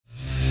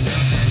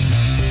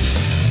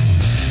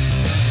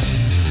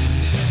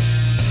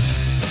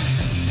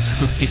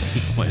Wait,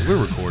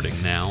 we're recording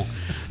now.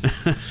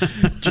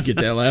 Did you get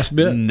that last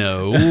bit?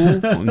 No,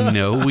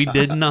 we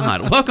did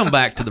not. Welcome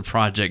back to the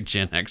Project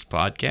Gen X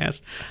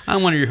podcast.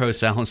 I'm one of your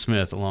hosts, Alan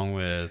Smith, along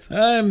with...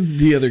 I'm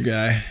the other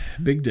guy,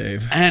 Big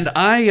Dave. And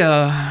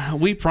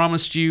we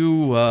promised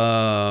you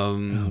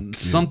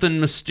something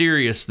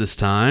mysterious this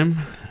time,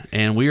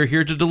 and we are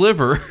here to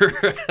deliver.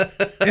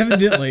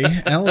 Evidently,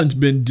 Alan's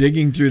been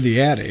digging through the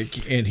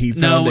attic, and he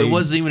found it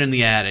wasn't even in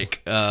the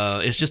attic.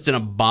 It's just in a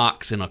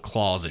box in a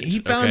closet. He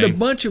found a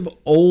bunch of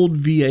old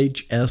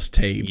VHS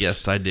tapes.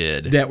 Yes, I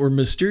did. That were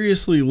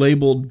mysteriously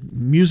labeled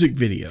music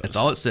videos. That's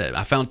all it said.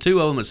 I found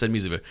two of them that said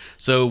music video.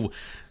 So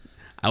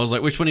I was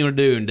like, which one do you want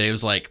to do? And Dave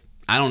was like,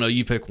 I don't know,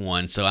 you pick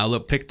one. So I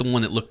picked the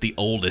one that looked the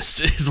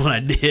oldest is what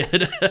I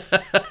did.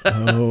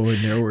 Oh, and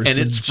there were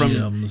some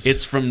gems.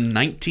 It's from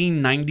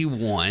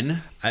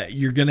 1991.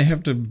 You're going to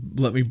have to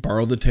let me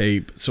borrow the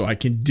tape so I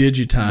can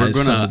digitize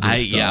some of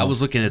this stuff. Yeah, I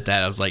was looking at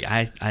that. I was like,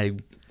 I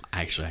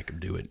could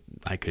do it.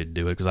 I could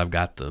do it because I've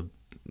got the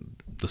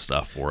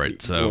stuff for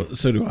it. So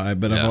so do I,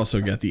 but I've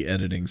also got the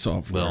editing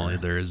software. Well,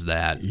 there is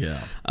that.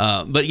 Yeah.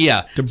 But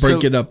yeah. To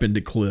break it up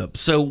into clips.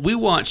 So we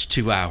watched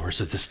 2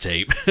 hours of this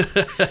tape.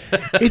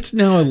 It's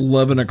now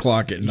 11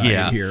 o'clock at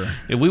night here.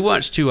 And we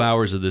watched 2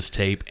 hours of this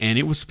tape, and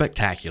it was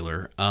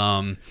spectacular.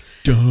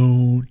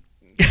 Don't.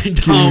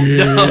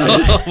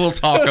 We'll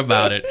talk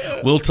about it.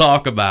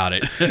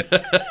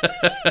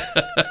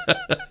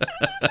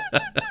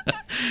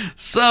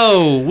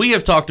 So, we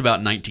have talked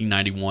about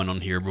 1991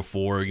 on here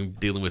before,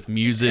 dealing with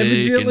music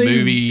and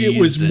movies. It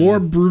was more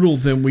brutal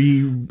than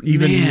we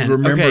even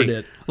remembered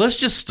it. Let's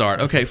just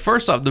start. Okay,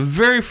 first off, the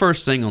very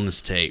first thing on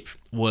this tape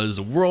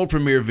was world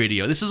premiere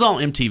video. This is all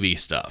MTV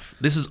stuff.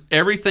 This is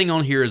everything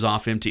on here is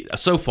off MTV.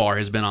 So far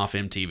has been off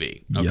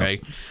MTV. Okay,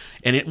 yep.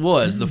 And it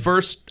was the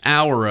first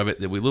hour of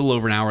it little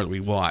over an hour that we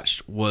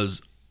watched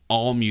was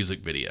all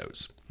music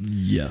videos.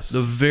 Yes.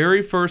 The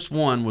very first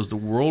one was the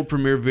world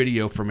premiere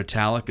video for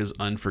Metallica's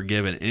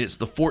Unforgiven, and it's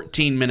the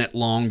 14-minute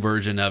long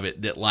version of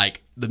it that,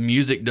 like, the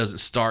music doesn't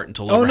start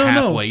until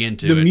halfway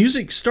into it. The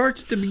music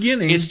starts at the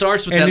beginning. It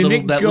starts with that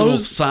little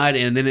side,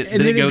 and then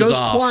it goes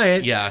off.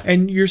 Quiet. Yeah.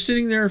 And you're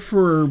sitting there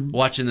for...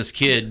 watching this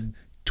kid...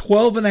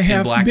 12 and a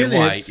half and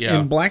minutes white,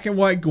 in black and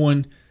white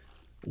going...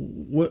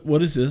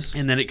 What is this?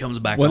 And then it comes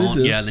back on. What is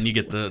this? Yeah, and then you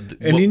get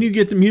then you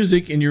get the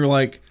music, and you're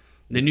like...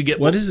 Then you get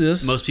what is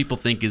this? Most people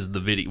think is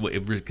the video.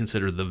 What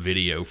consider the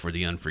video for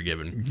the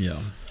Unforgiven. Yeah.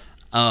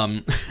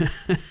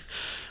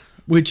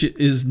 Which I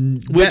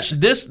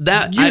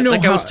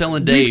was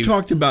telling Dave. We've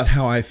talked about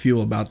how I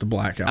feel about the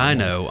Black Album.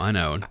 I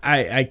know.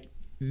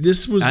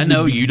 This was. I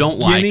know you don't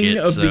like it.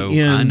 Of the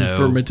end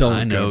for Metallica.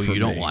 I know you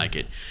don't like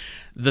it.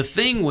 The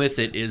thing with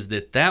it is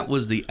that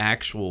was the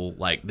actual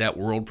that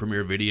world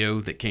premiere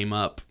video that came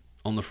up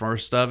on the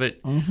first of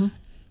it. Mm-hmm.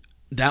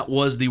 That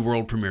was the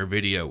world premiere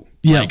video.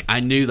 Yeah. I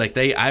knew,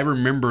 I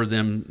remember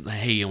them,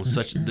 hey, on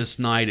this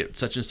night at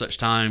such and such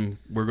time,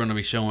 we're going to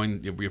be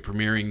we're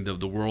premiering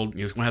the world,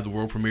 it's going to have the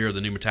world premiere of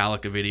the new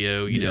Metallica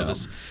video, you know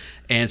this.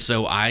 And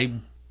so I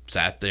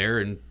sat there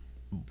and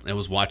I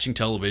was watching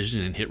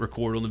television and hit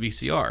record on the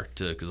VCR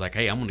because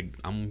hey, I'm going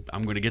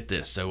to get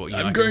this. So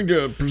I'm going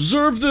to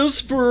preserve this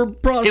for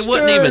posterity. It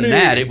wasn't even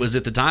that. It was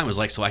at the time. It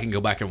was so I can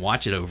go back and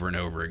watch it over and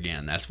over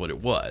again. That's what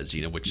it was.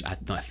 Which I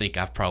think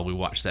I've probably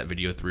watched that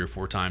video 3 or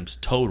 4 times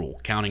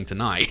total, counting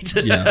tonight.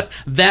 Yeah,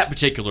 that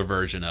particular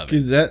version of it.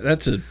 Because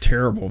that's a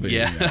terrible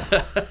video.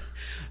 Yeah.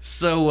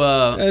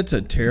 So that's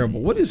a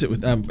terrible. What is it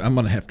with? I'm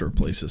going to have to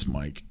replace this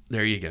mic.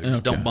 There you go.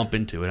 Just don't bump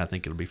into it. I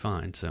think it'll be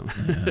fine. So,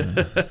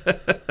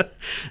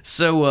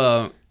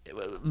 so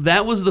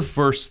that was the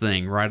first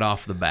thing right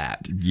off the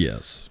bat.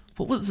 Yes.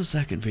 What was the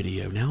second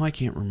video? Now I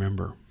can't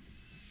remember.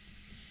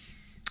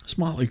 It's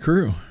Motley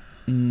Crue.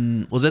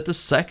 Was that the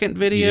second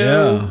video?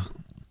 Yeah.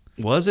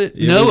 Was it?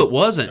 It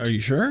wasn't. Are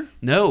you sure?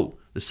 No.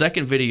 The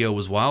second video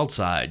was Wild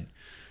Side.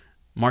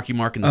 Marky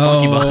Mark and the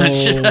Funky Bunch.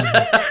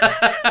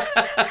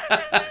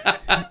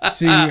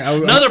 See,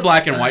 another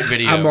black and white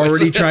video. I'm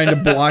already trying to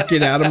block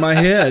it out of my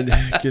head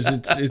because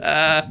it's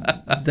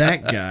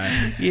that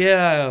guy.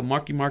 Yeah,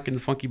 Marky Mark and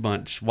the Funky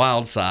Bunch,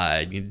 Wild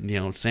Side.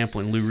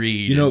 Sampling Lou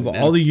Reed. Of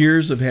all the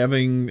years of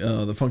having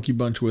the Funky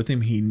Bunch with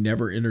him, he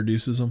never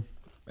introduces them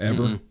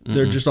ever. Mm-hmm.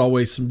 They're just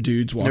always some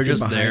dudes walking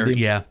behind there. him.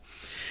 Yeah.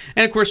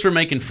 And of course, we're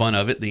making fun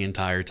of it the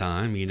entire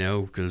time,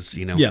 because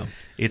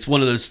it's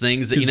one of those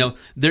things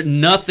that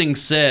nothing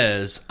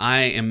says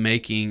I am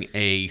making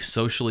a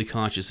socially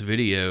conscious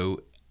video,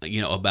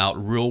 about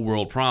real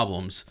world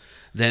problems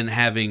than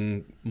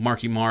having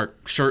Marky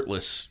Mark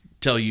shirtless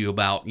tell you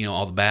about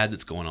all the bad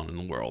that's going on in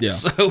the world. Yeah.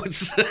 So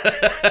it's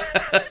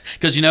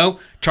because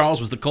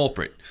Charles was the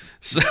culprit.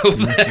 So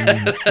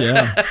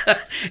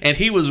and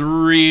he was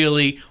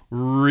really,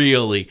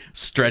 really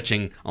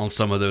stretching on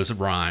some of those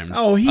rhymes.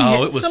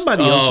 It was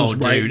somebody else was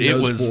writing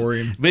those for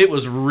him. But it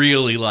was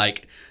really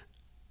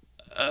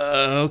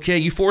okay,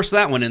 you forced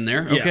that one in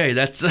there. Okay,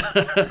 that's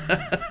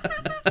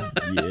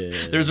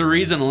Yeah. There's a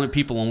reason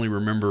people only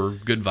remember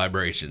Good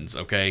Vibrations.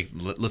 Okay,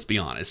 let's be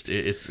honest.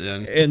 It's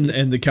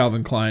and the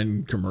Calvin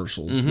Klein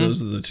commercials.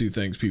 Those are the two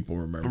things people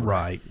remember.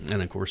 Right,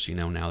 and of course,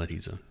 now that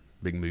he's a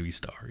big movie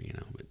star,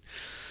 but.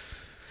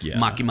 Yeah.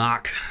 Mocky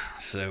Mock.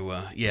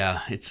 So,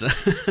 it's...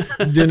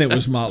 Then it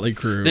was Motley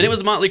Crue. Then it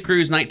was Motley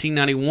Crue's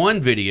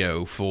 1991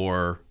 video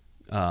for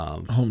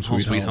Home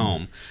Sweet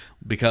Home.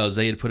 Because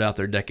they had put out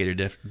their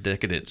Decade of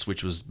Decadence,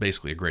 which was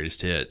basically a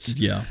greatest hits.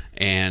 Yeah.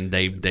 And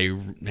they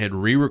had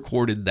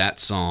re-recorded that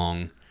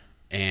song,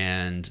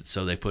 and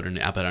so they put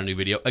out a new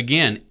video,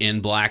 again, in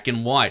black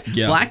and white.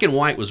 Yeah. Black and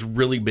white was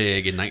really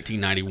big in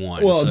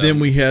 1991. Well, then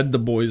we had the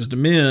Boyz II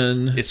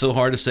Men. It's So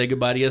Hard to Say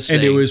Goodbye to Yesterday.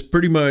 And it was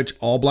pretty much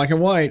all black and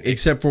white,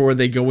 except for where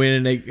they go in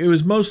and it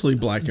was mostly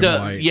black and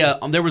white. Yeah,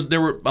 there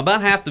were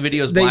about half the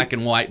videos black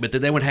and white, but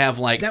then they would have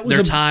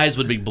their ties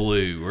would be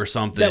blue or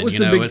something. That was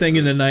the big thing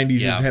in the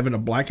 90s, is having a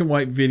black and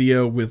white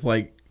video with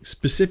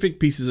specific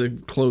pieces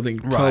of clothing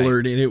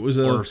colored, and it was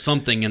or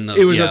something in the.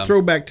 It was a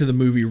throwback to the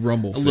movie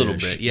Rumblefish. A little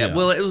bit, yeah.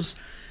 Well,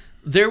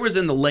 there was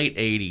in the late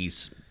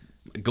 80s,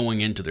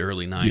 going into the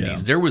early 90s. Yeah.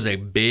 There was a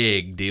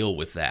big deal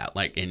with that,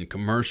 like in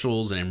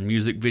commercials and in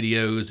music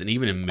videos and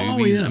even in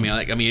movies. Oh, yeah.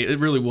 I mean, it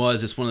really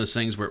was. It's one of those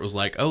things where it was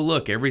like, oh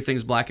look,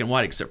 everything's black and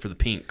white except for the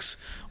pinks,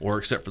 or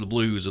except for the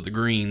blues or the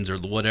greens or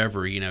the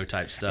whatever,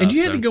 type stuff. And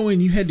you had to go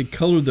in. You had to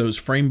color those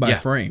frame by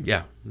frame.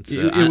 Yeah.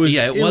 It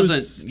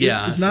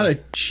was not a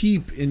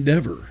cheap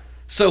endeavor.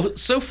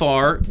 So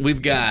far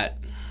we've got.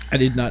 I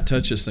did not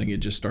touch this thing. It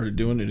just started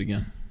doing it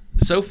again.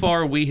 So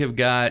far we have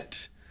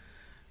got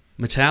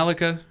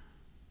Metallica,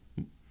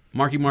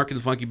 Marky Mark and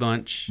the Funky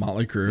Bunch,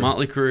 Motley Crue,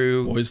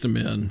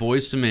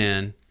 Boyz II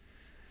Men,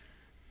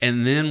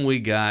 and then we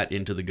got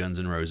into the Guns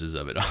N' Roses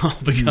of it all,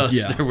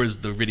 because there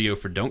was the video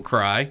for Don't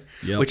Cry,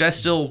 which I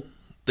still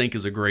think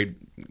is a great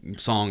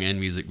song and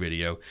music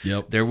video.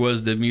 Yep. There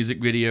was the music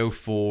video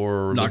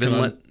for Live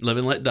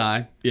and Let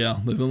Die. Yeah,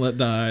 Live and Let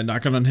Die,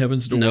 Knocking on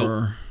Heaven's Door.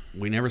 Nope.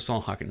 We never saw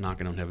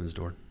Knocking on Heaven's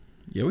Door.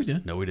 Yeah, we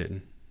did. No, we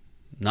didn't.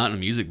 Not in a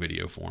music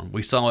video form.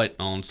 We saw it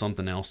on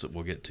something else that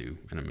we'll get to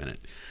in a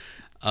minute.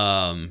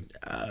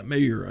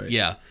 Maybe you're right.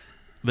 Yeah.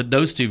 But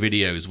those two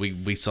videos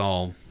we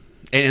saw,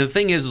 and the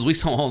thing is we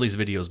saw all these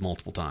videos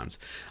multiple times.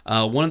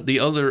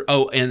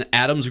 And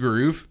Adam's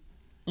Groove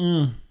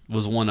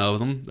was one of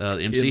them.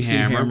 MC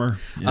Hammer.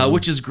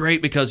 Which is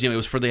great because it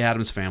was for the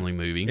Addams Family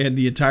movie, and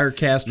the entire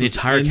cast was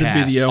in the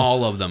video,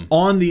 all of them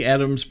on the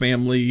Addams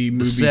Family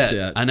movie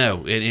set. I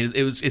know, and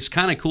it's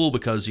kind of cool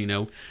because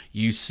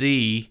you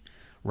see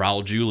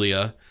Raul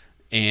Julia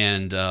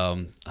and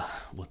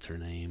what's her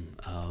name,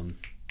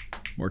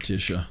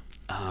 Morticia.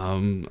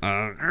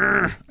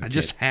 I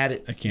just had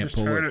it. I can't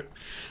pull it.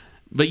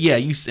 But yeah,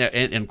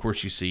 and of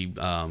course you see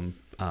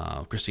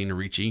Christina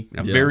Ricci,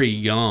 very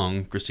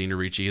young Christina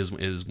Ricci is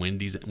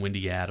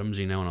Wendy Adams,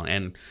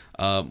 and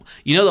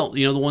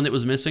the one that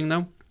was missing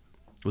though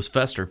was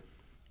Fester.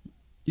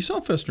 You saw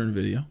Fester in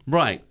video,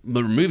 right?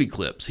 But movie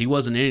clips. He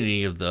wasn't in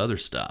any of the other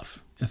stuff.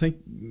 I think.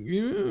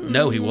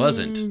 No, he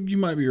wasn't. You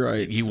might be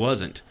right. He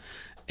wasn't,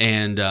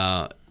 and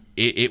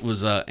it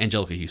was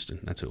Angelica Houston.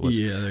 That's who it was.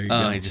 Yeah, there you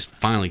go. It just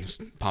finally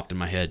popped in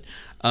my head.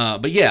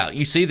 But yeah,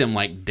 you see them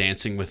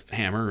dancing with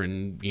Hammer,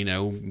 and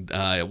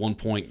at one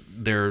point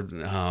they're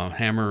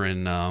Hammer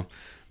and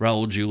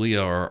Raul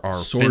Julia are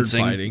sword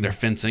fencing. Fighting. They're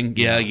fencing,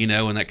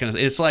 and that kind of.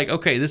 It's like,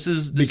 okay, this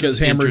is because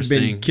Hammer's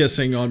been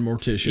kissing on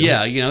Morticia.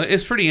 Yeah,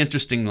 it's pretty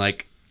interesting.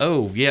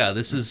 Oh yeah,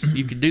 this is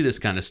you could do this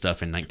kind of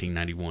stuff in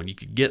 1991. You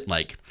could get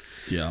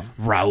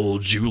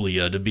Raul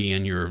Julia to be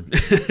in your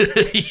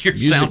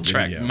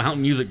soundtrack video.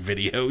 music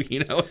video.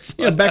 It's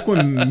back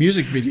when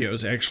music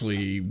videos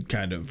actually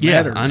kind of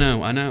mattered. I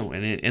know,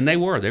 and they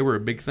were a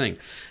big thing.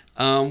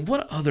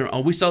 What other?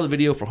 Oh, we saw the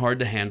video for Hard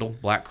to Handle,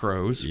 Black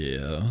Crowes.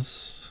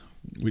 Yes,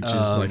 which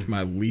is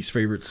my least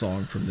favorite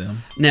song from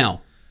them. Now,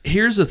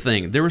 here's the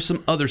thing: there was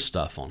some other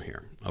stuff on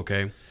here.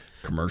 Okay,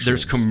 commercials.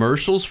 There's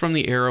commercials from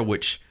the era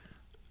which.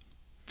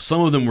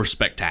 Some of them were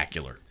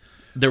spectacular.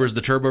 There was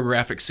the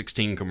TurboGrafx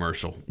 16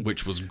 commercial,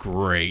 which was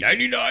great.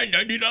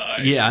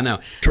 99.99. Yeah, I know.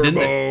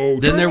 Turbo.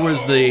 Then there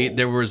was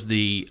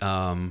the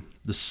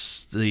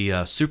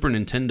Super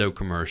Nintendo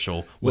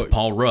commercial with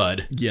Paul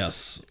Rudd.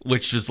 Yes.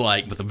 Which was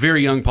with a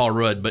very young Paul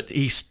Rudd, but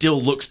he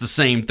still looks the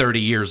same 30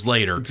 years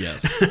later.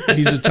 Yes.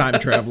 He's a time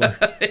traveler.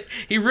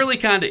 He really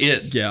kind of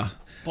is. Yeah.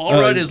 Paul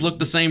Rudd has looked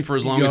the same for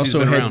as long as he's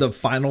been around. You also had the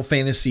Final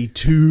Fantasy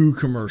II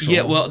commercial.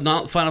 Yeah, well, it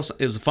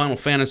was a Final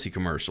Fantasy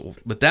commercial,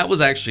 but that was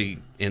actually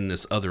in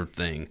this other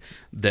thing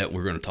that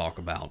we're going to talk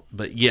about.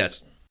 But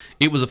yes,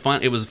 it was a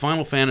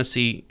Final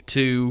Fantasy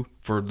II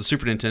for the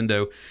Super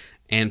Nintendo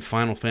and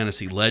Final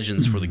Fantasy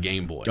Legends for the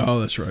Game Boy.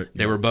 Oh, that's right.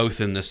 They were both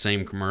in the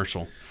same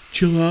commercial.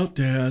 Chill out,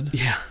 Dad.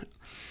 Yeah.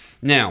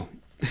 Now...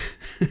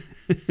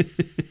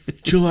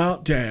 Chill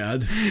out,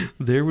 Dad.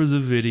 There was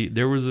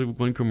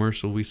one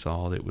commercial we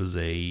saw that was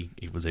a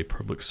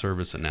public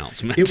service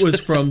announcement. It was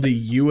from the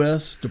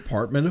U.S.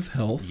 Department of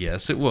Health.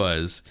 Yes, it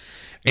was.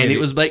 And it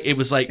was like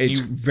it's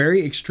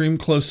very extreme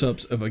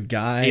close-ups of a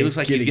guy. It looks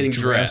like he's getting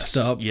dressed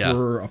up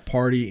for a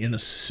party in a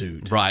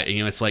suit. Right.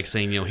 And, it's like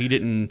saying, he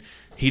didn't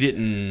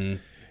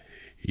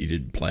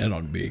plan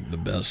on being the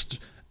best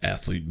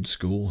athlete in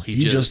school.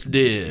 He just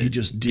did. He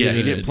just did. Yeah,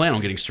 he didn't plan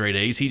on getting straight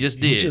A's. He just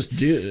did.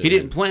 He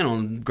didn't plan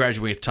on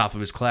graduating at the top of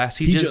his class.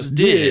 He just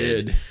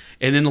did.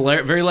 And then the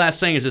very last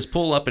thing is just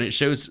pull up, and it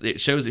shows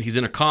that he's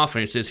in a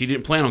coffin. It says he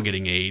didn't plan on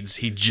getting AIDS.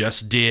 He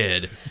just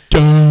did.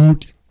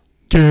 Don't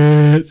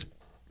get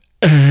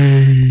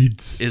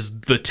AIDS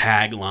is the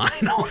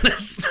tagline on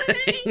this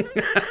thing.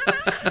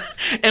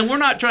 And we're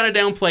not trying to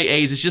downplay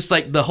AIDS. It's just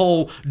like the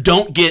whole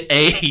 "don't get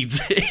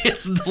AIDS."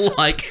 It's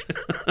like,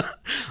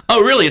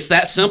 oh, really? It's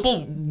that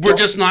simple? We're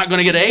just not going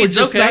to get AIDS?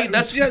 Okay,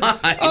 that's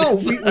fine. Oh,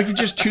 we could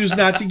just choose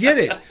not to get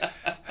it.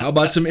 How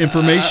about some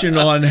information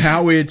on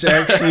how it's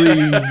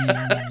actually...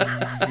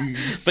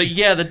 But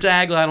yeah, the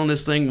tagline on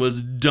this thing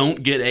was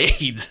 "don't get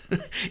AIDS."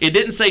 It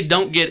didn't say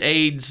 "don't get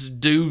AIDS,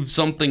 do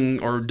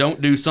something," or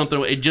 "don't do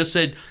something." It just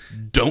said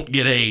 "don't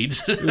get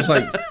AIDS." It was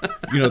like,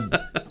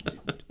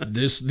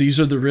 these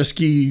are the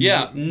risky...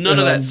 none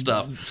of that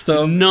stuff.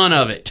 None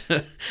of it.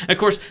 Of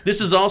course,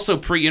 this is also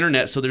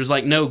pre-internet, so there's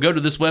like, no, go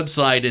to this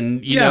website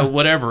and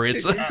whatever.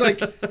 It's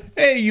like,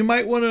 hey, you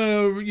might want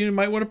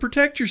to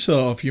protect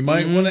yourself. You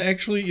might want to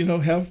actually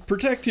have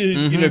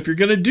protected. If you're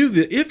going to do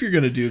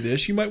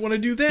this, you might want to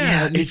do that.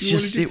 Yeah,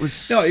 it was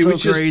so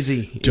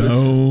crazy.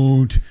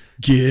 Don't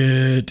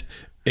get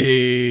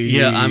AIDS.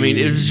 Yeah, I mean,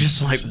 it was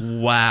just like,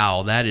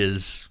 wow, that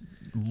is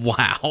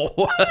wow.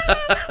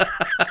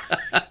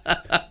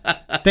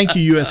 Thank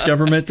you, U.S.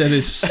 government. That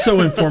is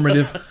so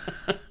informative.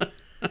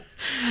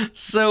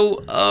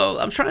 So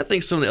I'm trying to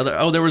think some of the other.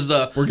 Oh, there was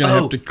the. We're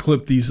gonna have to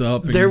clip these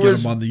up and get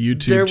them on the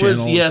YouTube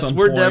channel. Yes,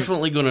 we're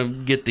definitely gonna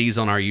get these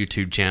on our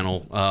YouTube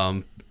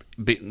channel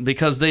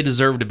because they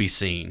deserve to be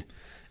seen.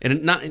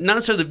 And not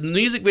necessarily the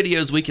music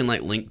videos. We can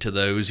link to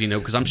those,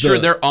 because I'm sure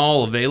they're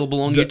all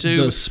available on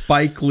YouTube. The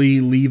Spike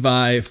Lee,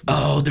 Levi.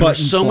 Oh, there were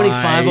so many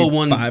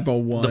 501.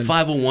 The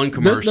 501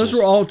 commercials. Those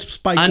were all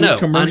Spike Lee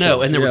commercials. I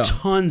know, and there were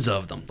tons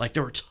of them.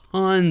 There were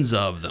tons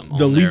of them.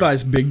 The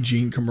Levi's Big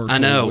Jean commercial. I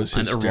know, was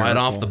hysterical. right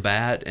off the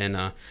bat,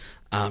 and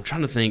I'm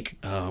trying to think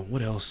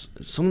what else.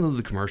 Some of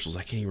the commercials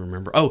I can't even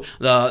remember. Oh,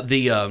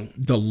 the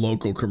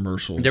local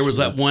commercials. There was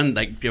that one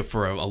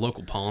for a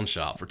local pawn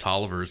shop for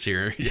Tolliver's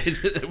here,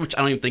 which I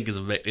don't even think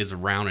is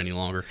around any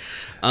longer.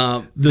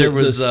 There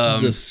was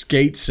the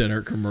skate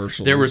center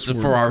commercials. There was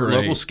for our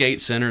local skate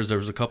centers. There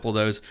was a couple of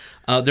those.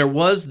 There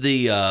was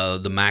the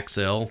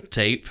Maxell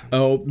tape.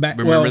 Oh,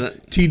 remember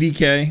that?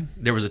 TDK.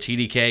 There was a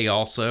TDK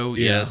also.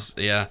 Yeah. Yes,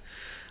 yeah.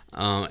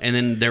 And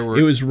then there were...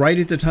 It was right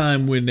at the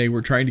time when they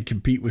were trying to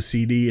compete with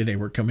CD and they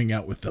were coming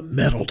out with the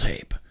metal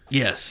tape.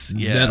 Yes.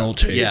 Yeah. Metal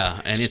tape.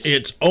 Yeah. And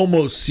it's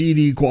almost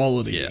CD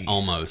quality. Yeah,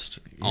 almost.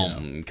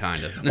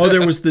 Kind of. Oh,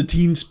 there was the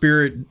Teen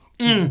Spirit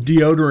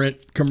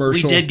deodorant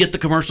commercial. We did get the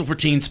commercial for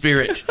Teen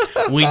Spirit.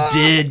 We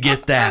did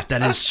get that.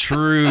 That is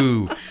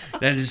true.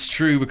 That is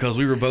true because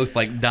we were both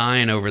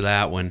dying over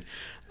that one.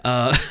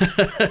 And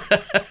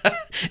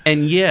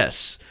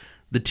yes,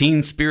 the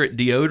Teen Spirit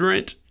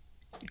deodorant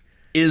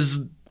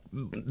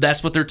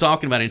that's what they're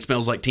talking about. It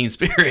smells like Teen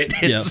Spirit.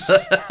 It's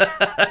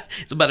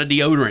about a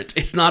deodorant.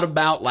 It's not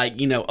about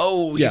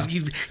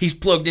he's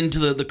plugged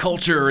into the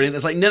culture. And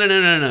it's like,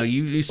 no.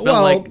 You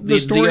smell like the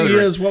story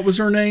deodorant. Is, what was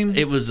her name?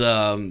 It was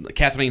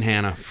Kathleen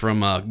Hanna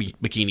from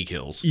Bikini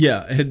Kills.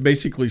 Yeah, it had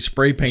basically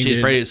spray painted. She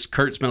sprayed it.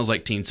 Kurt smells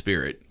like Teen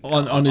Spirit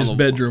on his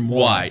bedroom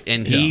wall. White,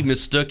 and he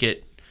mistook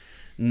it,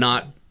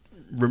 not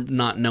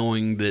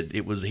knowing that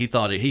it was. He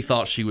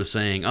thought she was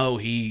saying, "Oh,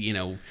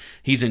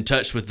 he's in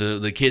touch with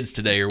the kids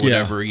today or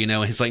whatever." And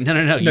it's like,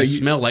 no. You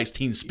smell like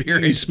Teen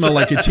Spirit. You smell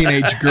like a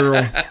teenage girl.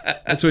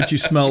 That's what you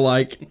smell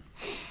like.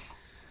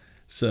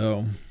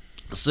 So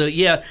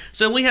yeah.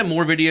 So we have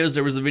more videos.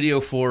 There was a video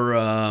for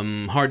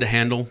Hard to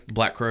Handle,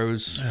 Black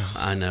Crowes.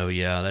 I know.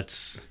 Yeah,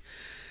 that's.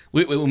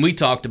 When we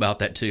talked about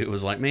that too, it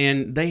was like,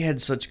 man, they had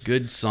such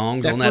good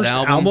songs on that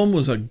album. That album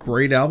was a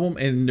great album,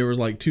 and there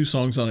were 2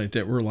 songs on it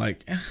that were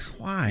like,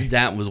 why?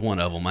 That was one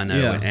of them, I know.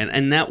 Yeah.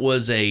 And that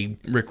was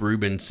Rick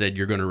Rubin said,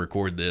 you're going to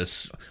record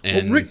this.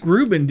 And Rick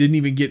Rubin didn't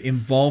even get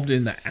involved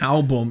in the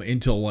album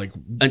until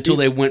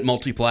they went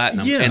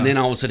multi-platinum. Yeah. And then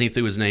all of a sudden he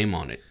threw his name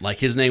on it.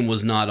 His name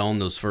was not on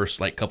those first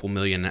couple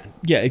million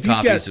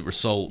copies that were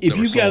sold. If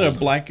you've got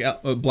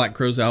a Black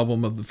Crowes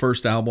album of the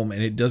first album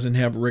and it doesn't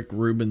have Rick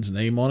Rubin's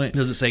name on it.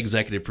 Does it say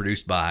executive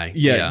produced by?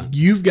 Yeah,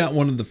 you've got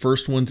one of the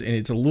first ones, and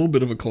it's a little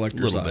bit of a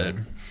collector's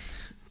item.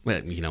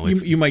 But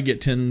you might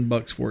get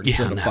 $10 for it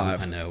instead of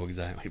 $5. I know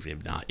exactly.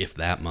 If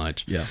that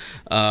much. Yeah.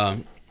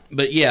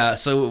 But yeah,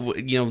 so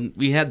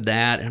we had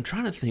that, and I'm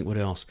trying to think what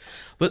else.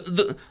 But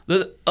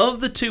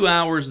of the 2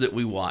 hours that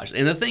we watched,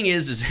 and the thing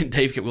is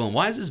Dave kept going,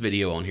 why is this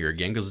video on here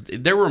again? Because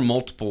there were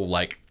multiples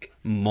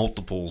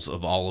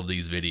of all of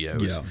these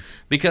videos. Yeah.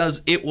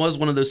 Because it was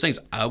one of those things.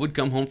 I would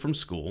come home from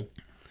school.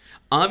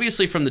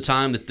 Obviously, from the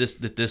time that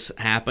this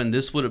happened,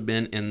 this would have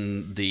been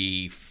in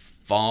the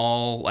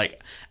fall,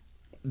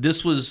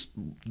 this was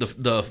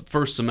the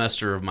first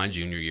semester of my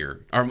junior year,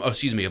 or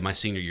excuse me, of my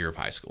senior year of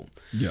high school.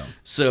 Yeah.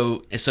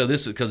 So this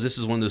is because this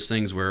is one of those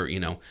things where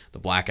the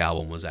Black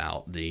Album was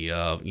out, the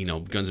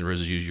Guns N'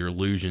 Roses' Use Your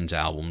Illusions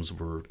albums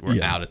were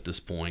out at this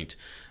point.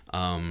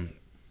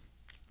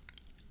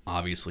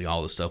 Obviously,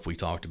 all the stuff we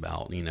talked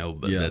about,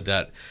 but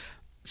that.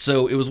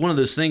 So it was one of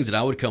those things that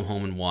I would come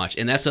home and watch.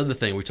 And that's the other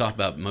thing we talked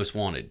about, Most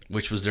Wanted,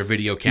 which was their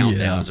video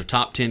countdowns, their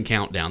top 10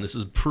 countdown. This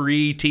is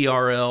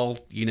pre-TRL,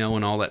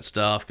 and all that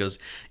stuff, because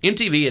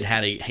MTV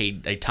had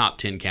a top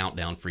 10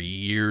 countdown for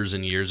years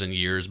and years and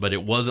years, but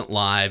it wasn't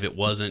live. It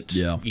wasn't,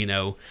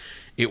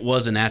 it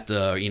wasn't at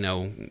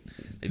the,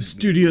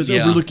 studios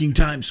overlooking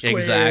Times Square.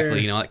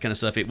 Exactly, that kind of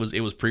stuff. It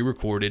was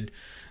pre-recorded.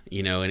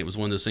 And it was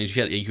one of those things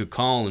you could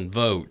call and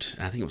vote.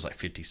 I think it was like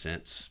 50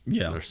 cents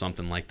or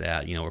something like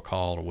that, or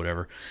call or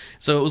whatever.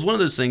 So it was one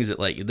of those things that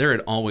there had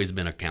always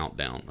been a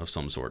countdown of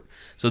some sort.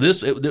 So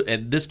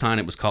at this time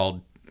it was called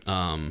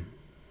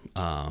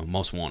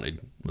Most Wanted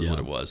was what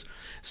it was.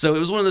 So it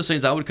was one of those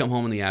things I would come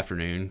home in the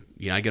afternoon,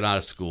 I get out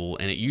of school,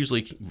 and it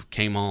usually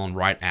came on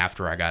right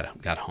after I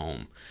got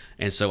home.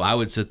 And so I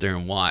would sit there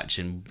and watch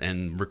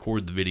and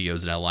record the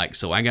videos that I like.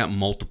 So I got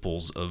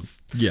multiples of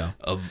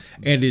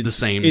the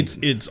same.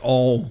 It's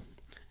all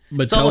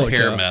Metallica. It's all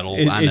hair metal.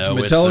 I know.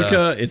 It's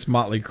Metallica. It's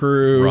Motley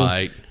Crue.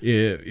 Right.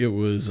 It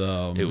was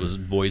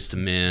Boyz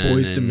II Men.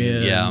 Boyz II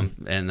Men. Yeah,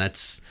 and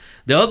that's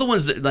the other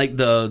ones that like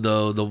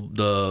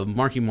the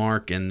Marky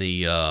Mark and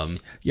the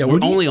were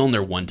only on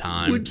there one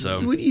time. What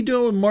are you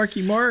doing with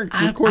Marky Mark?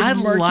 I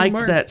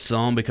liked that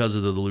song because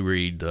of the Lou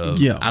Reed.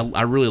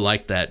 I really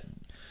liked that.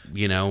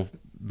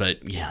 But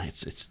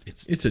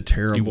it's a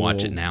terrible. You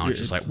watch it now, and it's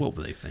just like, what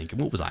were they thinking?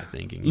 What was I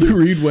thinking? Lou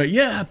Reed went,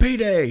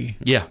 Payday.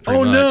 Yeah.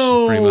 Pretty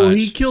much.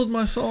 He killed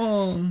my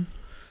song.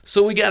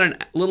 So we got a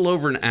little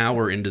over an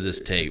hour into this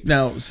tape.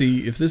 Now,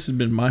 see, if this had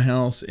been my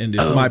house, and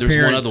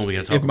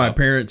if my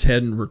parents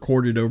hadn't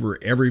recorded over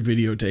every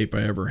videotape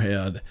I ever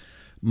had,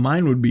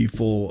 mine would be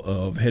full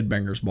of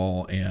Headbangers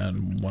Ball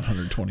and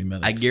 120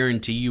 Minutes. I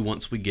guarantee you,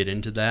 once we get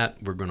into that,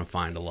 we're going to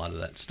find a lot of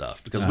that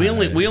stuff, because we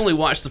only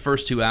watched the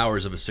first 2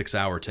 hours of a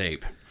 6-hour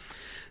tape.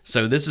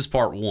 So this is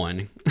part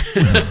 1.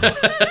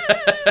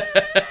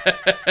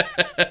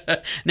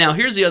 Now,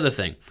 here's the other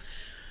thing.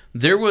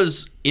 There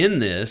was in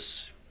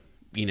this,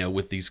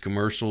 with these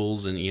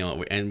commercials and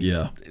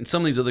and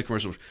some of these other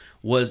commercials,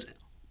 was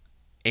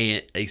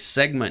a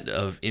segment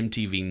of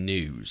MTV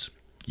News.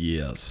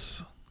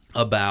 Yes.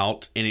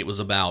 And it was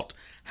about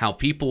how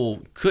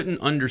people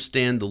couldn't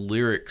understand the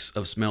lyrics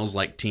of Smells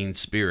Like Teen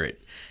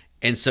Spirit.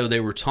 And so they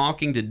were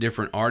talking to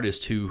different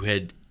artists who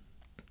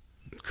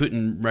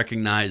couldn't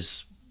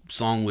recognize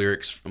song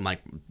lyrics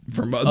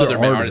from other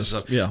artists.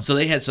 So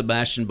they had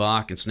Sebastian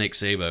Bach and Snake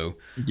Sabo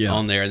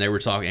on there, and they were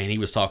talking, and he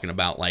was talking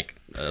about it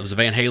was a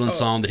Van Halen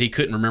song that he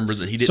couldn't remember,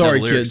 that he didn't know the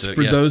lyrics. Kids,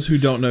 for those who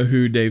don't know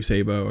who Dave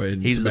Sabo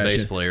and he's Sebastian, the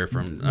bass player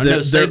from.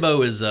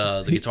 Sabo is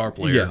the guitar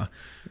player.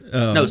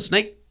 Yeah. No,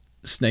 Snake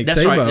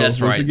Sabo was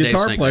a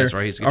guitar player. That's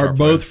right. He's a guitar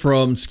player. Both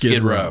from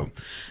Skid Row.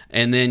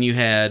 And then you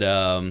had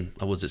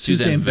was it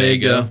Suzanne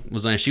Vega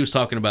was on. She was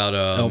talking about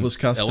Elvis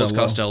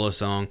Costello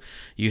song.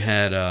 You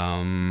had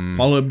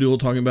Paula Abdul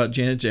talking about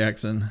Janet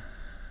Jackson.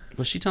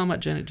 Was she talking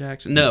about Janet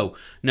Jackson? No,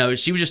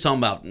 she was just talking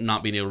about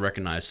not being able to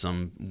recognize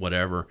some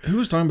whatever. Who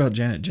was talking about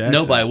Janet Jackson?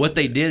 Nobody. What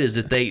they did is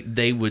that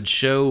they would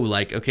show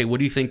okay, what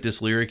do you think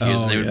this lyric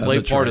is? And they would play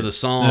part of the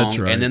song,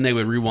 and then they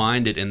would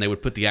rewind it, and they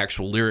would put the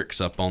actual lyrics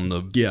up on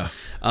the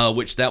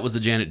which that was the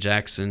Janet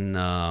Jackson.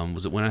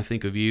 Was it When I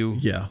Think of You?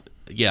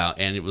 Yeah,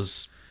 and it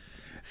was,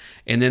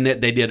 and then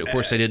they did. Of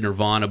course, they did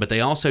Nirvana, but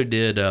they also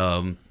did.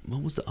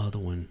 What was the other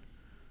one?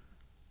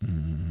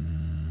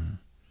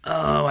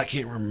 Oh, I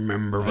can't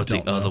remember what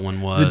the other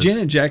one was. The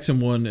Janet Jackson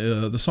one,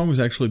 the song was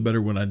actually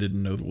better when I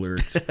didn't know the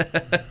lyrics.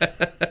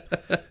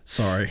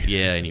 Sorry.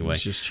 Yeah. Anyway,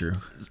 it's just true.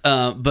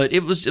 But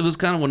it was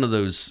kind of one of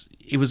those.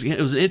 It was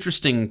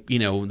interesting.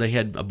 They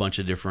had a bunch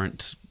of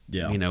different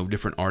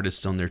different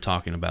artists on there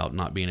talking about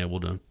not being able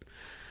to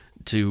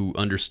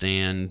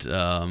understand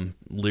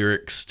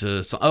lyrics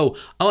to song.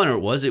 I know what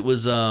it was. It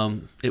was the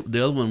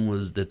other one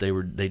was that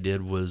they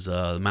did was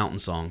Mountain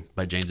Song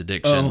by Jane's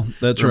Addiction. Oh,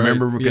 that's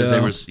Remember, right. because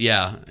there was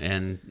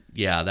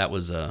that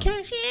was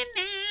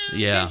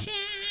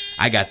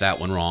I got that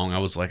one wrong. I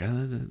was like, I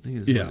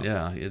think it's,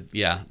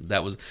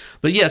 that was,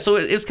 but so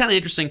it was kind of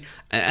interesting.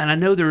 And I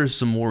know there was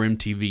some more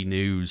MTV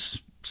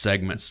News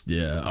segments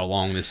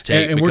along this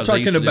tape, and we're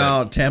talking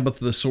about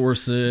Tabitha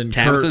Sorensen,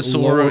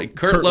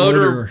 Kurt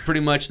Loder,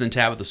 pretty much, then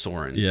Tabitha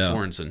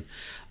Sorensen.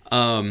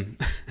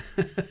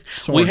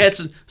 We had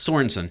some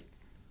Sorensen,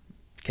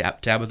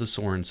 Tabitha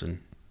Sorensen.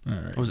 All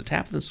right. Or was it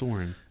Tabitha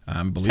Soren?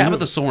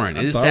 Tabitha Soren.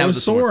 It is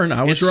Tabitha Soren.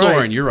 I was right.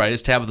 Soren. You're right.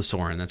 It's Tabitha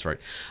Soren. That's right.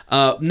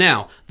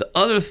 Now, the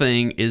other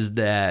thing is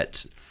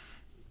that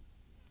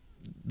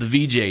the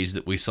VJs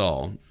that we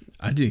saw,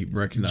 I didn't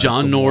recognize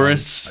John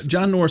Norris.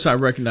 John Norris, I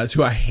recognized,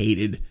 who I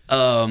hated.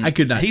 I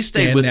could not. He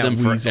stayed with them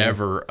weasel.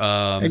 forever.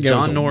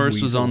 John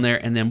Norris was on there,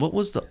 and then what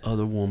was the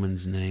other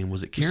woman's name?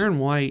 Was it Karen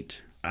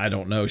White? I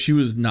don't know. She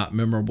was not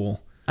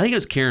memorable. I think it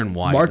was Karen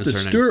White. Martha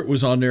Stewart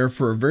was on there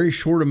for a very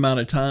short amount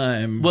of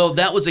time. Well,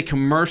 that was a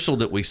commercial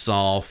that we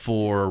saw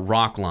for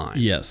Rockline.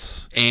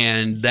 Yes.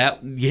 And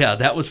that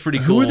was pretty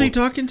cool. Who were they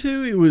talking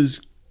to?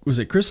 Was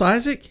it Chris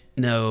Isaac?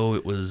 No,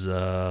 it was who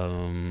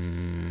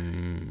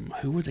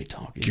were they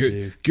talking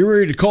to? Get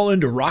ready to call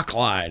into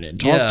Rockline and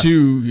talk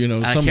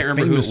to, some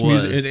famous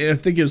music. I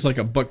think it was like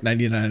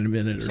 $1.99 a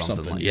minute or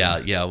something.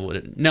 Yeah.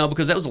 No,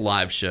 because that was a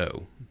live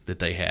show that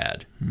they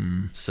had.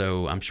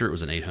 So I'm sure it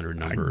was an 800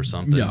 number or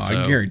something. No,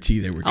 I guarantee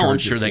they were charging I'm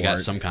sure they got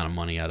some kind of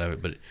money out of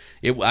it, but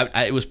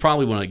it was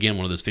probably one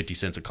of those 50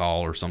 cents a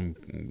call or some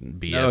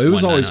BS. No, it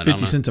was always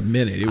 50 cents a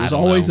minute. It was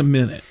always a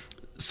minute.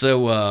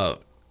 So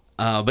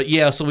but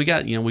yeah, so we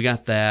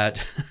got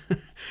that.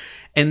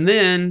 And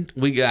then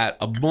we got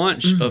a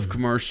bunch of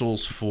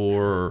commercials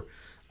for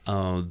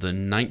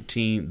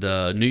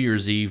the New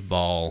Year's Eve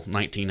ball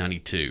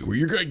 1992. Where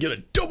you're going to get a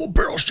double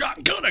barrel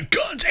shotgun of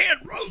Guns N'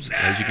 Roses.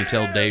 As you can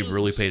tell, Dave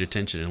really paid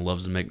attention and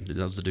loves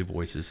to do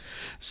voices.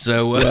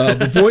 So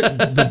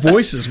the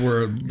voices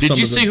were. Did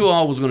you see who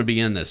all was going to be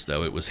in this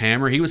though? It was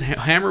Hammer.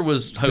 Hammer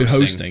was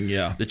hosting.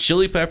 Yeah. The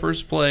Chili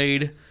Peppers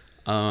played.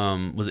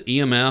 Was it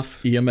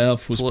EMF?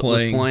 EMF was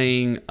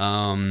playing.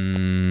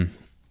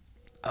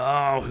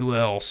 Who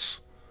else?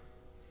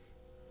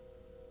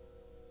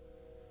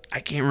 I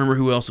can't remember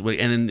who else.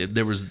 And then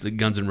there was the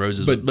Guns N'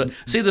 Roses. But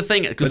see the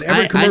thing, because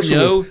every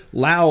commercial was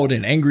loud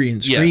and angry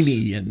and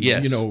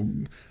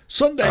screamy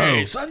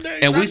Sunday.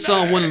 And we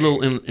saw one of the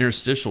little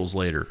interstitials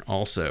later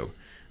also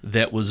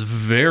that was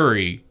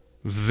very,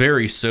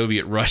 very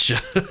Soviet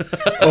Russia.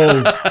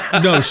 Oh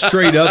no,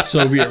 straight up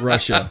Soviet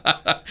Russia.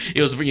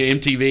 It was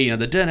MTV,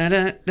 the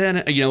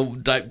da-da-da-da-da,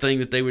 type thing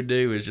that they would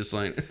do. It's just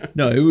like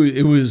no,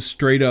 it was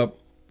straight up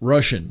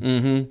Russian.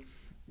 Mm-hmm.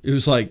 It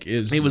was like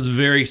it was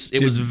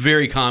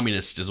very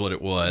communist, is what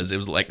it was. It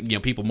was like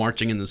people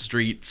marching in the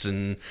streets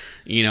and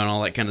and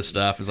all that kind of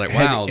stuff. It's like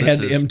wow, this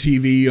had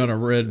MTV on a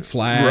red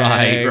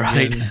flag,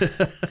 right.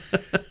 And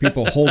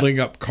people holding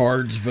up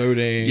cards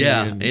voting.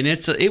 Yeah, and I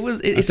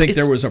think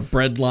there was a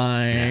bread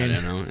line. I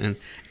don't know, and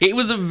it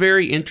was a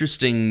very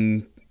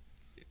interesting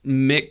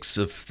mix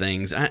of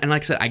things. And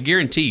like I said, I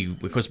guarantee you,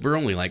 because we're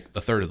only like a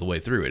third of the way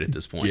through it at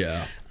this point.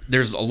 Yeah,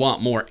 there's a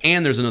lot more,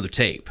 and there's another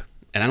tape.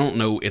 And I don't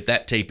know if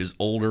that tape is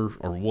older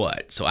or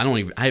what. So I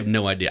have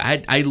no idea.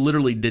 I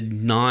literally did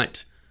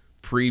not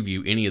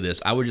preview any of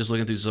this. I was just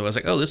looking through. So I was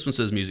like, oh, this one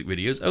says music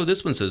videos. Oh,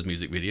 this one says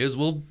music videos.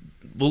 We'll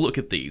look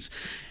at these.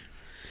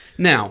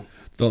 Now,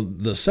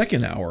 the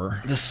second hour.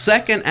 The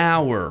second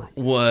hour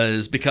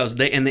was because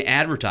they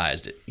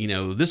advertised it.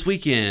 This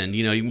weekend,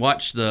 you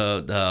watch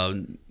the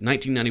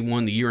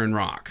 1991 The Year in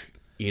Rock.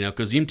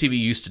 Because MTV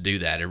used to do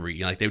that they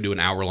would do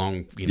an hour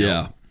long.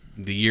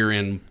 The year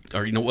in,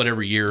 or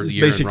whatever year, the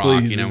year in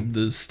rock,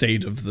 the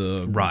state of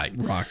the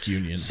rock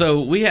union.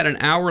 So we had an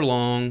hour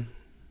long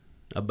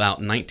about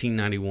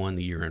 1991,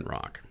 the year in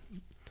rock.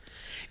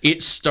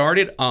 It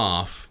started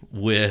off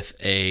with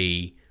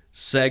a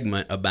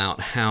segment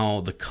about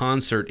how the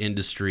concert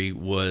industry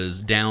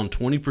was down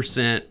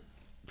 20%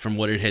 from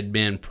what it had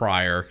been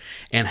prior,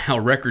 and how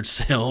record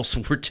sales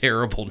were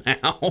terrible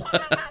now.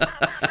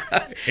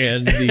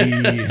 And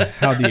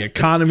how the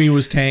economy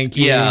was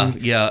tanking.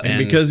 Yeah. And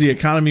because the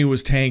economy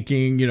was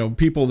tanking,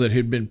 people that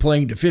had been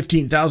playing to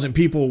 15,000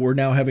 people were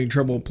now having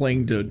trouble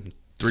playing to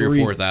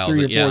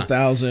 3,000 or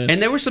 4,000. And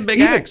there were some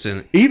big acts in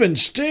it. Even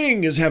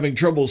Sting is having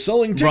trouble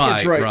selling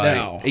tickets right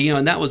now.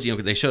 And that was,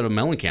 they showed a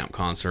Mellencamp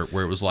concert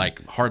where it was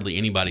like hardly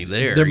anybody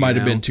there. There might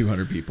have been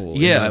 200 people.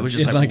 Yeah, it was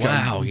just like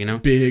wow,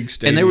 big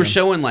stadium. And they were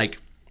showing like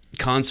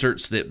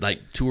concerts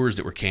tours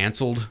that were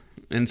canceled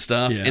and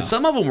stuff. Yeah. And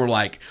some of them were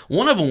like,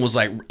 one of them was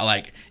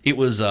like it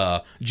was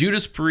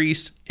Judas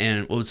Priest,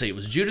 and what would say it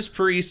was Judas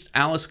Priest,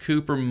 Alice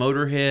Cooper,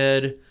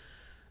 Motorhead,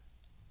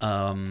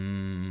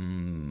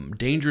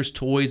 Dangerous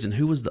Toys, and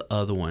who was the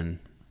other one?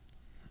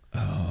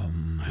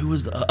 Who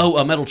was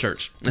the Metal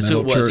Church? That's who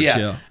it was. Church,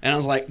 yeah. And I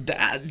was like,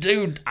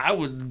 dude, I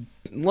would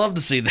love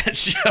to see that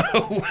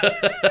show.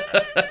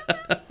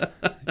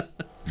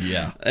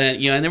 Yeah.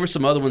 And there were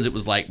some other ones. It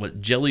was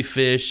like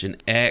Jellyfish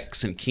and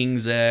X and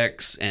King's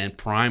X and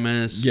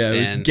Primus. Yeah,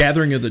 it was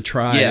Gathering of the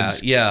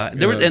Tribes. Yeah.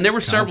 There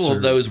were several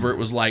of those where it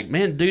was like,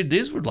 man, dude,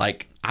 these were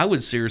like, I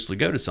would seriously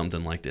go to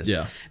something like this.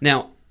 Yeah.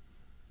 Now,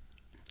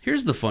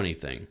 here's the funny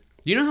thing.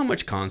 Do you know how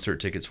much concert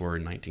tickets were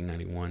in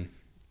 1991?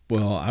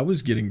 Well, I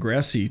was getting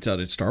grass seats out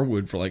at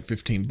Starwood for like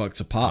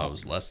 $15 a pop. It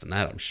was less than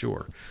that, I'm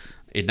sure.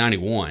 In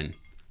 91.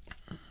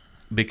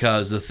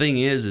 Because the thing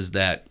is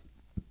that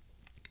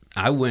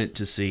I went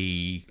to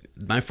see,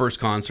 my first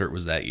concert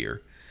was that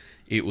year.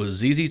 It was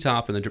ZZ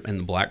Top and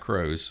the Black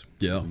Crowes.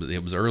 Yeah.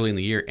 It was early in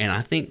the year, and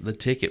I think the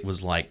ticket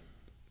was like,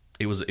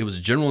 it was a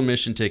general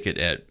admission ticket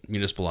at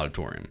Municipal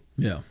Auditorium.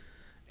 Yeah.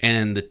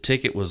 And the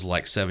ticket was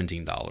like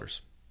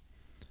 $17.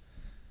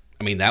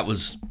 I mean, that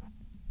was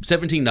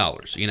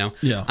 $17,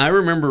 Yeah. I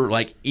remember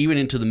like even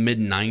into the mid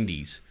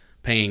 90s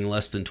paying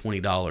less than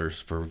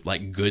 $20 for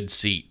like good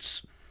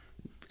seats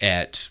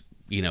at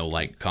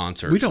like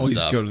concerts. We'd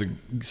always and go to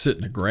sit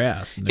in the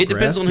grass. It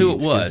depends on who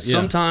it was.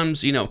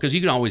 Sometimes, because you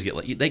can always get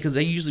because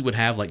they usually would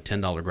have like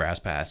 $10 grass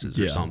passes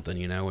or something.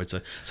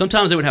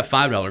 Sometimes they would have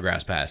 $5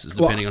 grass passes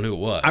depending on who it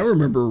was. I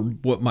remember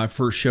what my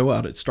first show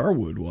out at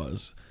Starwood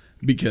was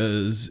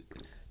because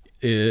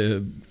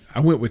I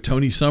went with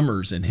Tony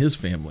Summers and his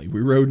family.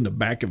 We rode in the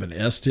back of an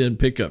S10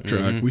 pickup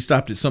truck. Mm-hmm. We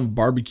stopped at some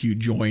barbecue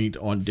joint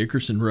on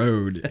Dickerson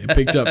Road and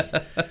picked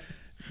up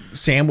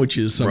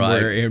sandwiches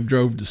somewhere and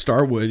drove to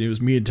Starwood. It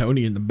was me and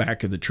Tony in the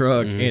back of the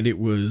truck, and it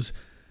was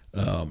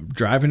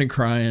Driving and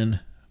Crying,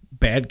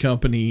 Bad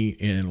Company,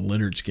 and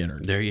Leonard Skinner.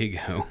 There you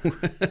go.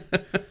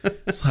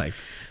 It's like,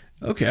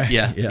 okay.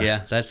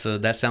 Yeah.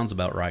 That sounds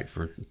about right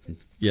for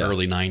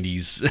early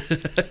 90s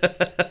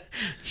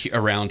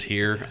around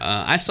here.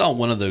 I saw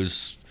one of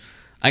those.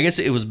 I guess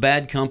it was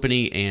Bad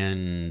Company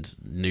and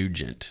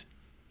Nugent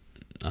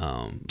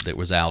that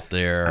was out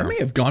there. I may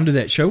have gone to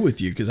that show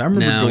with you because I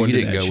remember going to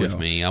that show. No, you didn't go with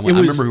me. I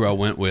remember who I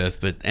went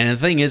with, and the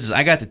thing is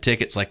I got the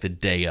tickets like the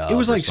day of. It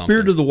was like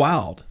Spirit of the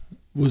Wild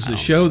was the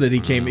show that he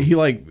came.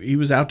 He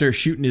was out there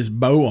shooting his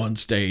bow on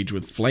stage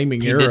with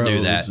flaming arrows. He did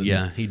do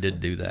that. He did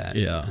do that.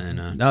 Yeah.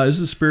 And no, this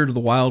is Spirit of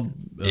the Wild.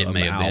 It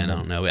may have been. I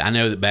don't know. I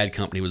know that Bad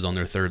Company was on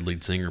their third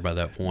lead singer by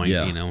that point.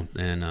 Yeah.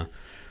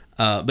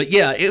 But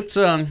yeah, it's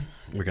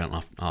we're getting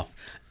off.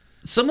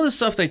 Some of the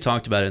stuff they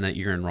talked about in that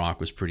Year in Rock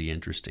was pretty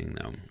interesting,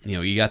 though.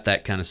 You got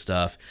that kind of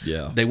stuff.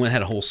 Yeah. They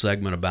had a whole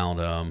segment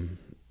about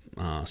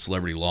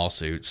celebrity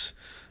lawsuits,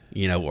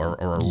 or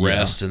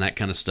arrests and that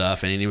kind of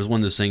stuff. And it was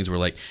one of those things where,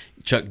 like,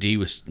 Chuck D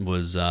was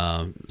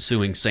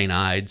suing St.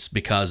 Ides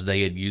because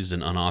they had used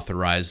an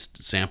unauthorized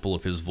sample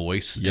of his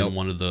voice in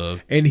one of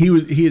the. And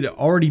he had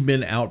already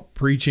been out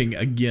preaching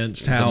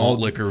against how the malt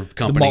liquor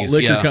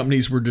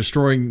companies were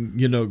destroying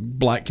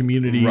black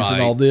communities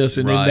and all this,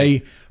 and then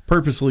they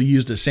purposely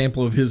used a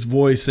sample of his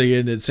voice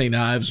saying that St.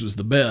 Ives was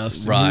the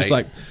best. Right. And he was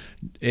like,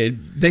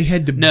 they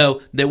had to. No,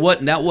 that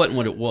wasn't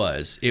what it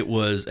was.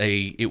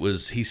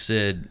 He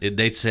said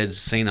they said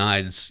St.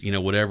 Ides,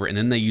 whatever, and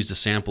then they used a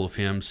sample of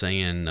him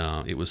saying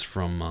it was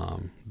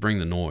from Bring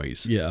the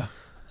Noise. Yeah.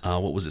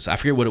 What was it? I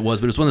forget what it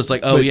was, but it's one that's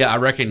like, I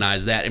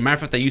recognize that. As a matter of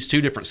fact, they used two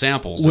different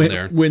samples in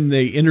there. When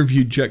they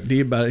interviewed Chuck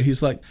D about it,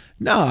 he's like,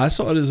 "No, I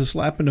saw it as a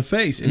slap in the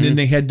face," and then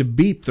they had to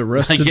beep the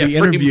rest of the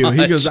interview.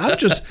 He goes,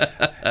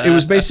 it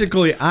was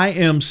basically, I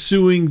am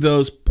suing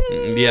those.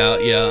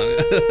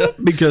 Yeah.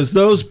 Because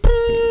those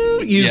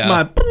use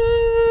my.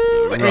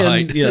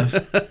 Right.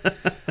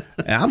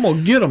 And I'm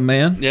gonna get them,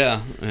 man.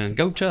 Yeah, and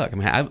go Chuck. I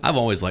mean, I've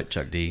always liked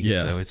Chuck D.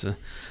 Yeah. So it's a.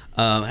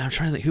 I'm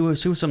trying to think who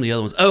was some of the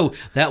other ones. Oh,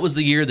 that was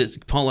the year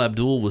that Paula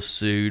Abdul was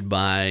sued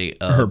by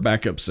her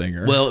backup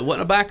singer. Well, it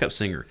wasn't a backup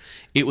singer.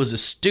 It was a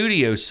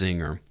studio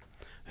singer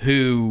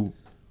who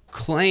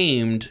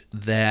claimed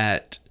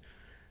that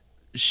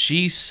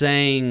she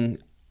sang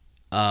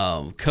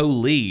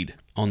co-lead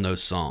on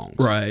those songs.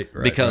 Right.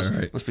 Because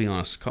let's be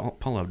honest,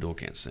 Paula Abdul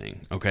can't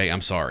sing. Okay,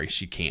 I'm sorry,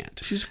 she can't.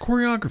 She's a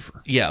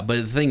choreographer. Yeah, but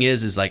the thing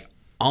is like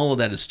all of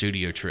that is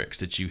studio tricks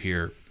that you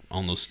hear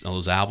on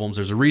those albums.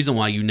 There's a reason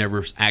why you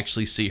never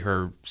actually see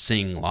her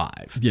sing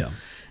live. Yeah.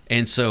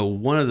 And so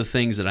one of the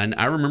things that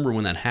I remember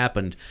when that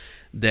happened,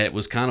 that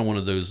was kind of one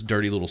of those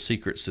dirty little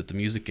secrets that the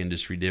music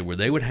industry did, where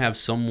they would have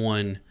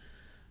someone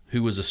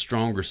who was a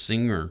stronger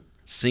singer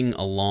sing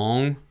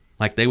along.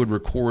 Like they would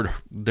record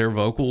their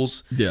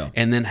vocals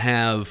and then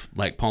have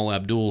like Paula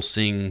Abdul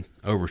sing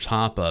over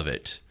top of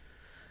it.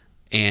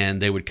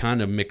 And they would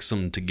kind of mix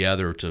them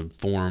together to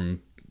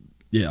form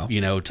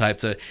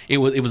types of. It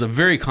was a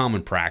very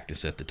common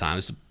practice at the time.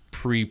 It's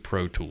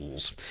pre-Pro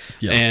Tools,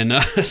 and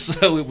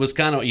so it was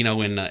kind of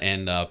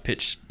and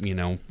pitch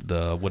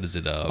the what is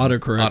it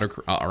autocorrect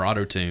or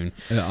auto-tune,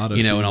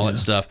 auto-tune, and all that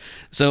stuff.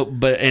 So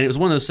and it was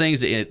one of those things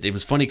that it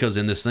was funny because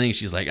in this thing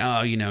she's like,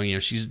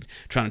 she's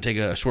trying to take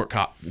a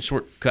shortcut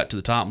to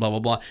the top, blah blah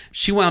blah.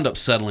 She wound up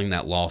settling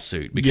that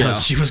lawsuit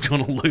because she was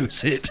going to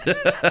lose it.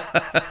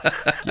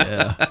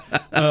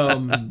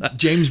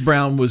 James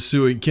Brown was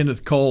suing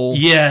Kenneth Cole.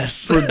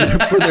 Yes, for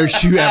their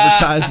shoe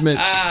advertisement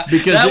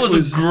because that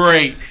was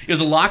great. It was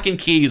a Lock and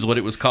Key is what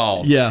it was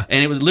called. Yeah,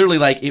 and it was literally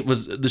like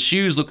the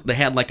shoes looked. They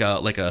had like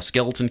a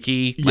skeleton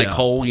key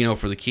hole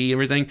for the key and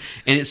everything,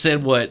 and it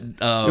said what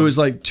it was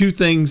like two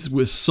things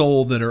with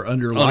soul that are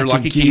under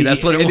lock and key.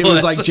 That's what it was. And it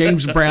was like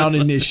James Brown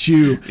in his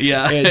shoe.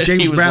 Yeah, and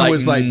James Brown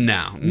was like,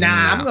 nah,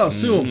 I'm gonna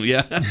sue him.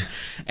 Yeah,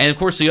 and of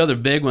course the other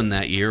big one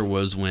that year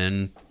was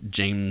when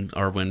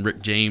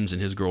Rick James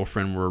and his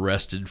girlfriend were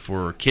arrested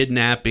for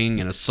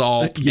kidnapping and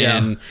assault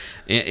and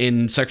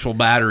in sexual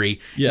battery,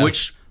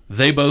 which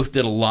they both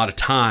did a lot of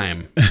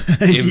time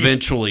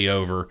eventually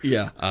over.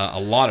 Yeah. A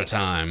lot of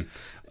time.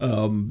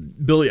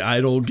 Billy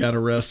Idol got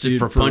arrested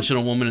for punching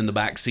a woman in the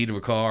back seat of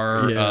a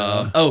car.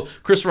 Yeah.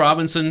 Chris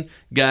Robinson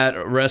got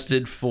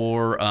arrested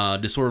for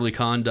disorderly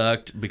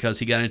conduct because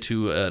he got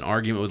into an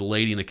argument with a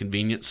lady in a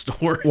convenience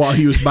store while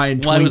he was buying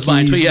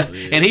Twinkies. Yeah.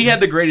 And he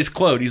had the greatest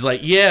quote. He's like,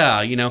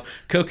 "Yeah,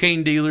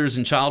 cocaine dealers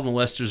and child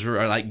molesters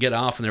are like get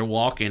off and they're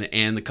walking,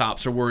 and the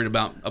cops are worried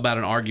about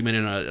an argument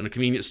in a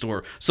convenience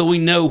store. So we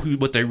know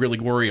what they really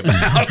worry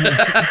about."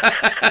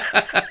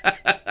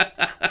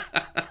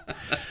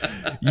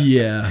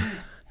 Yeah.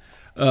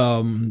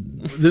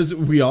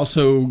 We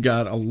also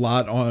got a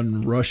lot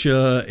on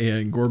Russia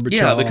and Gorbachev.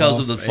 Yeah, because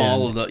of the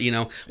fall of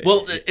the,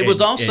 Well, it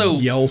was also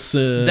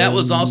Yeltsin. That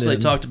was also they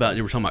talked about.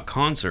 They were talking about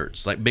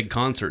concerts, like big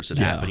concerts that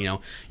happened.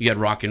 You had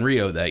Rock in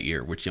Rio that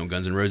year, which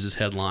Guns N' Roses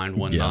headlined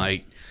one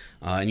night.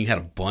 And you had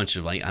a bunch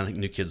of I think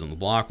New Kids on the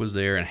Block was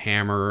there, and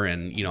Hammer,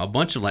 and a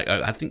bunch of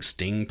I think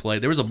Sting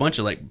played. There was a bunch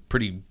of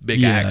pretty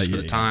big acts for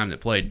the time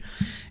that played.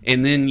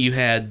 And then you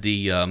had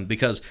the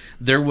because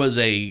there was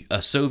a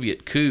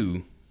Soviet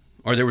coup,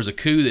 or there was a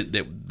coup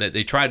that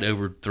they tried to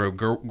overthrow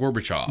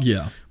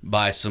Gorbachev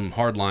by some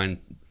hardline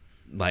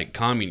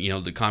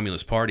the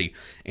Communist Party,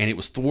 and it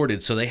was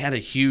thwarted. So they had a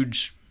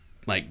huge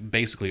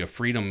basically a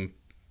freedom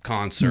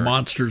concert,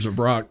 Monsters of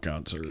Rock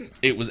concert.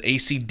 It was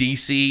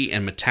AC/DC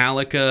and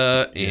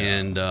Metallica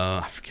and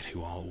I forget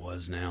who all it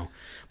was now,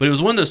 but it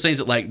was one of those things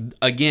that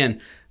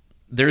again,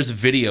 there's a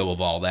video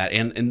of all that,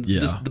 and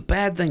the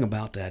bad thing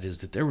about that is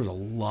that there was a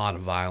lot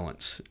of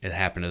violence that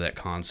happened to that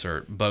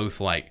concert.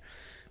 Both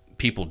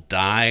people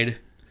died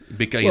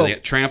because they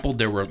got trampled.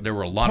 There were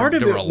a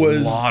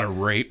lot of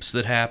rapes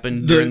that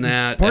happened during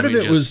that. Part of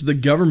it was the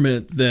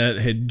government that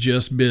had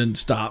just been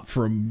stopped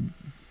from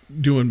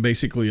doing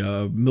basically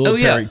a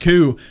military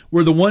coup,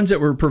 were the ones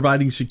that were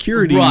providing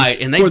security, right?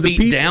 And they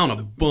beat down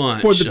a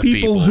bunch for the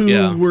people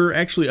who were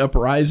actually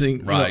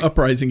uprising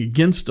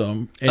against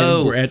them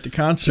and were at the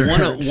concert.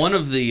 One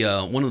of the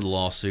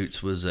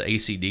lawsuits was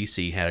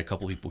AC/DC had a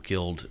couple people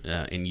killed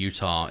in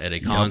Utah at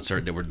a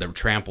concert that were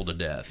trampled to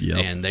death,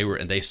 and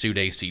they sued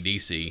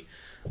AC/DC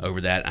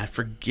over that. I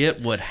forget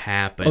what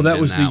happened. Oh, that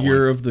was the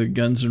year of the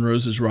Guns N'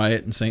 Roses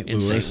riot in St.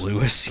 Louis. In St.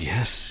 Louis,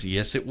 yes,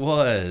 it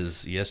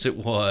was. Yes, it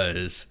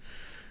was.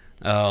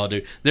 Oh,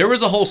 dude. There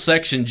was a whole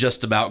section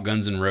just about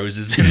Guns N'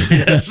 Roses in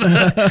this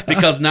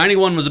because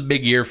 91 was a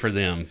big year for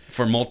them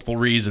for multiple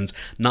reasons.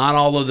 Not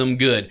all of them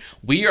good.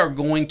 We are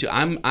going to,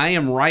 I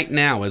am right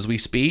now as we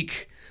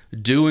speak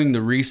doing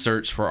the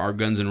research for our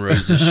Guns N'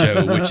 Roses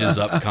show, which is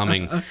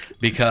upcoming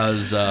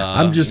because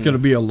I'm just going to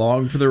be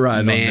along for the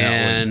ride on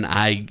that one.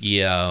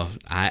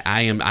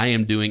 I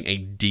am doing a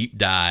deep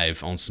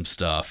dive on some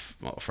stuff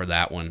for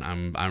that one.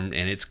 And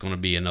it's going to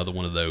be another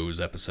one of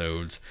those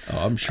episodes. Oh,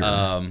 I'm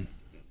sure.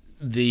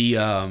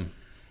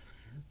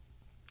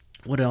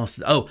 What else?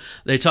 Oh,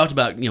 they talked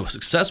about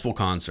successful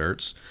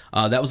concerts.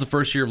 That was the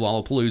first year of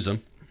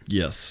Lollapalooza.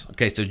 Yes.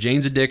 Okay, so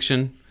Jane's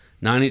Addiction,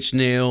 Nine Inch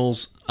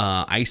Nails,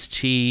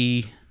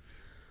 Ice-T.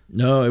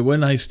 No, it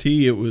wasn't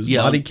Ice-T. It was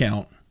Body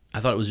Count. I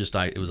thought it was just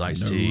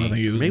Ice-T. No, I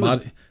think it was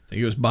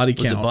Body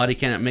Count. Was it Body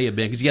Count? It may have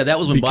been because that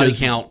was when Body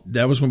Count.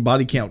 That was when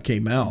Body Count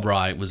came out.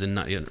 Right, it was in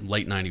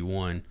late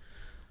 '91.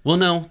 Well,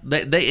 no,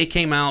 it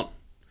came out.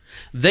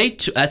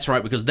 That's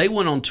right, because they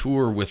went on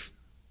tour with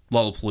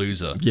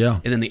Lollapalooza. Yeah.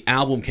 And then the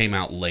album came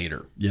out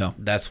later. Yeah.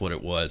 That's what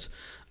it was.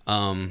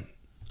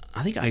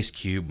 I think Ice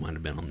Cube might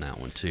have been on that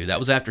one too. That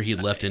was after he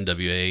had left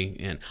NWA,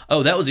 and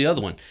that was the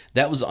other one.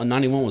 That was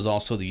 91 was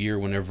also the year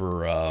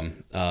whenever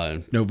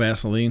No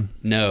Vaseline.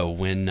 No,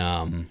 when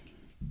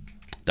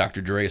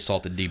Dr. Dre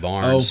assaulted Dee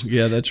Barnes. Oh,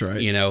 yeah, that's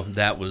right.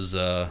 That was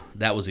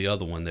the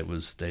other one that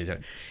was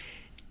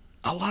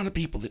a lot of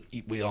people that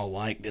we all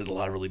like did a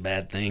lot of really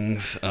bad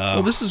things.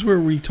 Well, this is where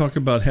we talk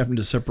about having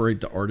to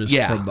separate the artist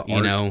from the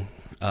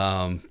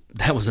art.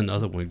 That was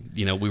another one.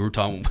 We were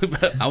talking.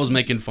 I was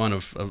making fun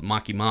of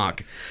Mocky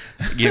Mock,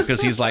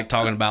 because he's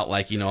talking about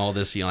all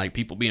this,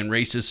 people being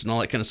racist and all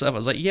that kind of stuff. I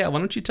was like, yeah, why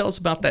don't you tell us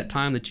about that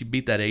time that you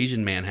beat that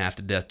Asian man half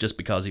to death just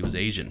because he was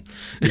Asian?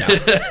 Yeah,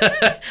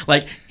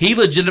 he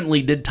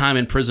legitimately did time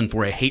in prison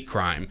for a hate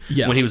crime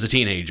when he was a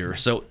teenager.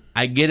 So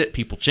I get it.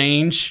 People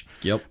change.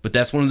 Yep. But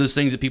that's one of those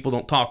things that people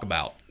don't talk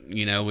about.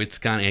 It's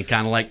kind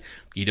of like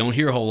you don't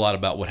hear a whole lot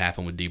about what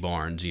happened with Dee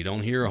Barnes. You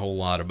don't hear a whole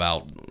lot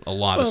about a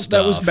lot of stuff.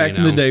 That was back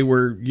in the day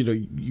where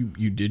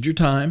you did your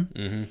time,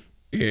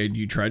 and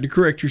you tried to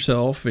correct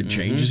yourself and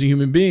change as a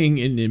human being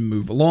and then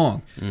move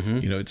along.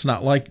 It's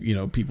not like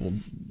people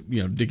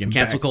digging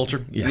cancel back.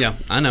 Culture. Yeah,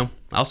 I know.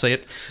 I'll say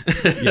it.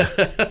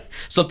 Yeah.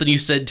 Something you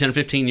said 10,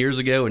 15 years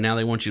ago, and now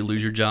they want you to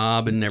lose your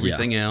job and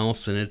everything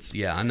else. And it's,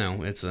 I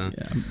know. It's I'm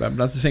not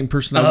the same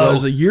person I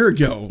was a year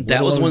ago.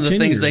 That was one of the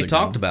things they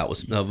talked about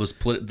was the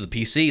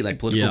PC,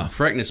 political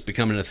correctness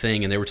becoming a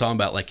thing. And they were talking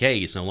about hey,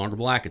 it's no longer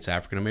black, it's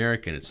African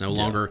American. It's no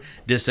longer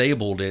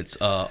disabled. It's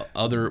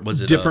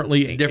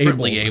differently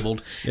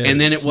abled. Yeah,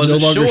 and then it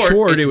wasn't no longer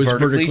short. It was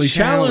vertically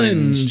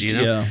challenged.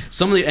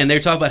 Some of and they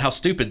were talking about how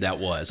stupid that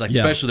was,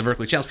 especially the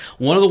vertically challenged.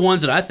 One of the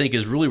ones that I think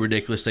is really ridiculous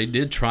ridiculous. They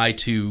did try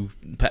to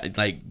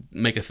like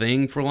make a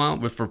thing for a while,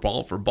 but for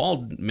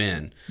bald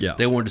men,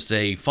 they wanted to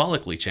say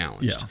follically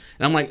challenged.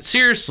 And I'm like,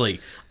 seriously,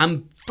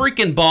 I'm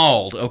freaking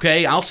bald.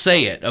 Okay, I'll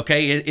say it.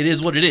 Okay, it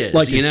is what it is.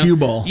 Like a cue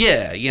ball.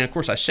 Yeah. Of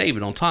course, I shave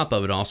it on top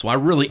of it. Also, I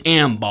really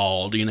am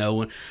bald.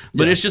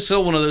 But it's just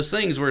still one of those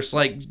things where it's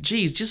like,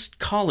 geez, just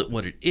call it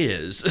what it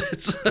is.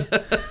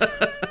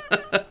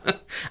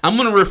 I'm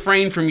going to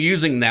refrain from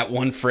using that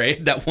one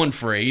phrase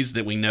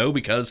that we know,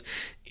 because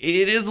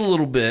it is a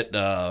little bit.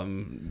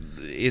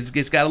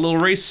 It's got a little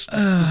race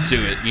to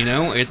it,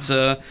 It's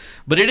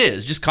but it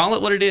is. Just call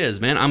it what it is,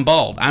 man. I'm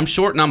bald. I'm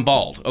short and I'm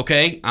bald.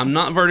 Okay, I'm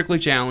not vertically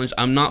challenged.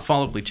 I'm not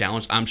follically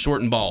challenged. I'm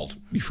short and bald.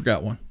 You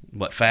forgot one.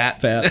 What, fat?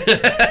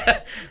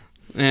 Fat.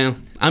 Yeah,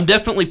 I'm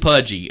definitely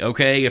pudgy.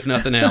 Okay, if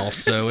nothing else.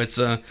 So it's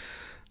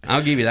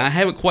I'll give you that. I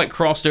haven't quite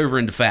crossed over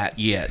into fat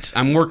yet.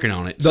 I'm working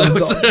on it.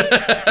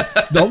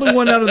 The only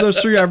one out of those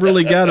three I've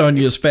really got on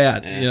you is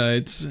fat.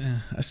 I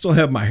still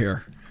have my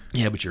hair.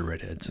 Yeah, but you're a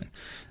redhead. So.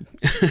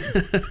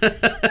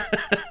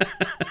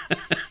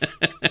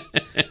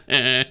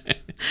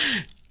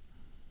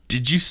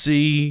 Did you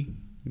see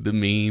the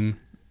meme?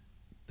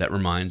 That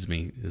reminds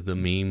me, the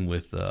meme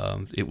with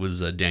it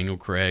was Daniel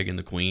Craig and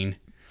the Queen.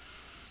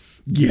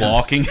 Yes.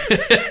 Walking.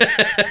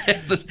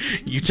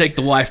 You take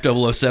the wife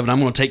 007. I'm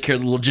going to take care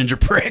of the little ginger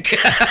prick.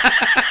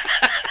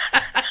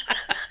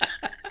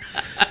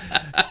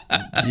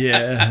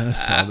 Yeah, I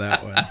saw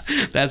that one.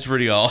 That's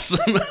pretty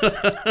awesome.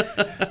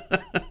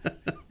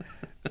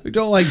 We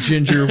don't like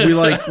ginger. We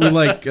like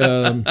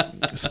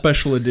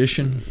special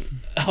edition.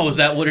 Oh, is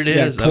that what it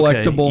is? Yeah,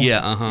 collectible. Okay.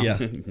 Yeah. Yeah.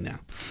 No.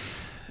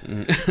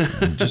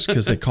 Just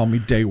because they call me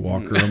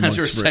Daywalker amongst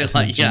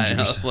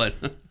gingers. What?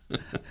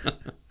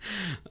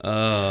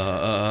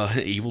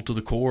 Evil to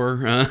the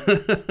core.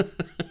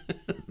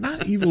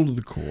 Not evil to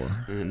the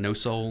core. No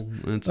soul.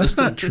 That's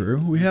not true.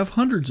 We have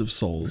hundreds of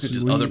souls.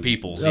 Just other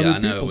people's. I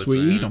know. We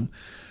eat them.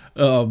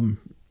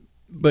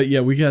 But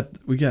yeah, we got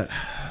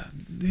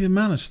the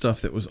amount of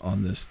stuff that was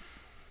on this.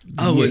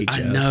 VHS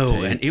I know,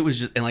 tape. And it was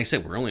just, and like I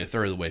said, we're only a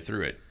third of the way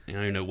through it. I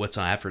don't even know what's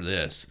after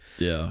this.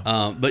 Yeah.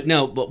 But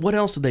what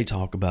else did they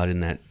talk about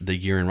in the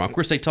year in rock? Of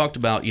course, they talked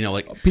about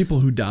like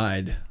people who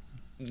died.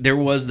 There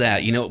was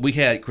that. We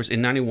had, of course,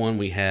 in '91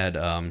 we had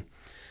Eric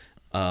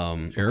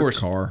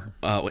Carr.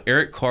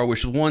 Eric Carr,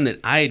 which was one that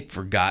I had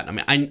forgotten.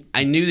 I mean,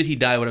 I knew that he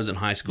died when I was in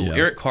high school. Yeah.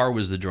 Eric Carr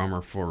was the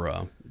drummer for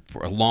a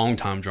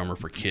long-time drummer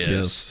for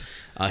Kiss.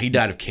 He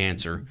died of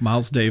cancer.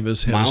 Miles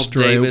Davis had a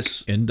stroke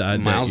and died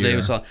Miles that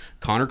year. Davis.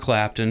 Connor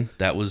Clapton.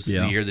 That was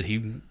the year that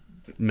he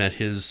met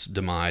his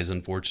demise,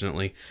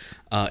 unfortunately,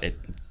 at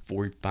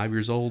 45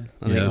 years old.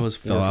 I think it was.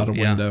 Fell out a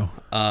window.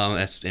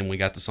 And we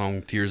got the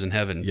song "Tears in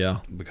Heaven"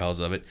 because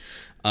of it.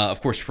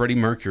 Of course, Freddie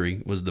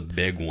Mercury was the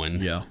big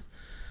one. Yeah.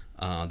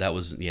 That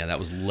was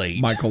late.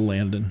 Michael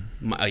Landon.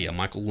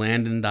 Michael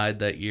Landon died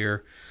that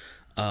year.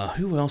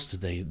 Who else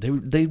did they?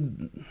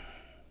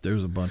 There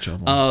was a bunch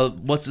of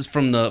them. What's this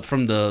from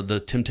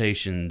the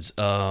Temptations?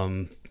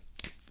 Farrell?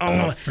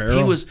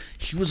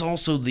 He was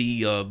also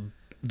the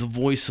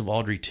voice of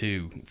Audrey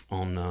 2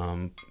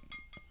 on.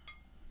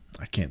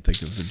 I can't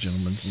think of the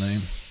gentleman's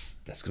name.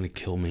 That's gonna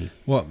kill me.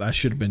 Well, I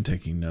should have been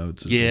taking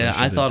notes. Yeah,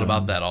 I thought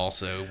about that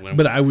also.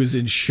 But I was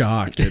in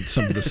shock at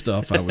some of the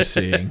stuff I was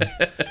seeing.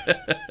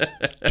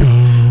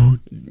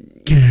 Don't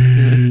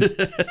get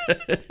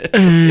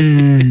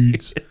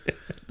AIDS.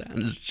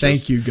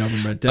 Thank you,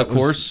 government. That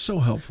was so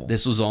helpful.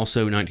 This was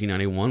also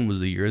 1991 was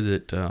the year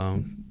that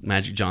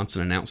Magic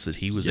Johnson announced that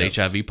he was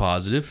HIV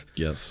positive.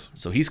 Yes.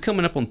 So he's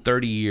coming up on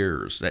 30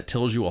 years. That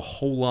tells you a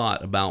whole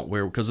lot about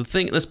because the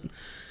thing,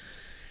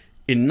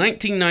 in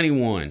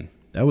 1991...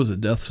 That was a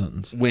death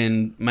sentence.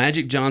 When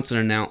Magic Johnson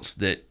announced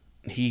that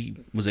he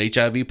was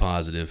HIV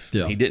positive,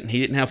 he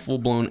didn't have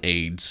full-blown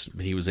AIDS,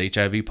 but he was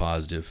HIV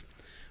positive.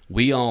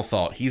 We all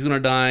thought he's going to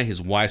die,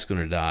 his wife's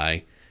going to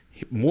die.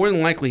 More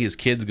than likely, his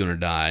kid's going to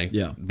die.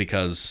 Yeah.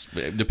 Because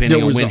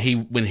depending on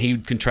when he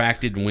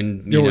contracted,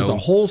 there was a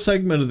whole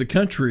segment of the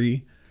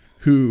country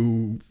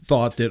who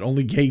thought that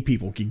only gay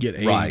people could get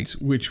AIDS,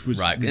 which was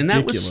ridiculous. And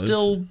that was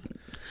still.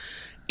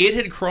 It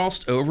had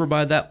crossed over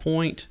by that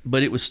point,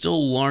 but it was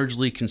still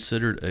largely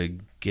considered a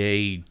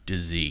gay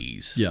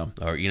disease. Yeah.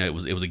 Or it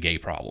was a gay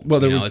problem. Well,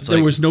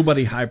 there was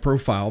nobody high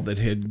profile that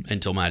had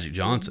until Magic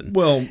Johnson.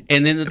 Well,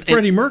 and then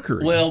Freddie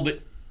Mercury. Well,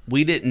 but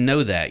we didn't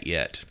know that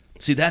yet.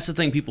 See, that's the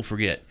thing people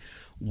forget.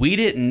 We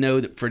didn't know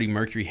that Freddie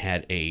Mercury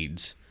had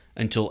AIDS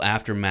until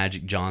after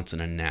Magic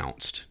Johnson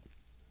announced.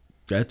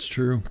 That's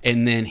true.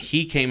 And then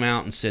he came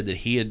out and said that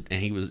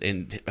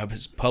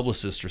his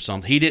publicist or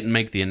something. He didn't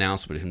make the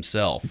announcement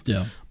himself.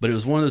 Yeah. But it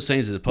was one of those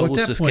things that the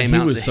publicist came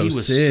out and said he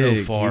was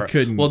so far.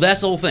 Well, that's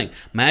the whole thing.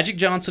 Magic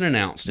Johnson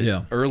announced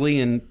it early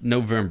in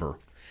November.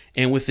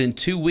 And within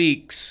 2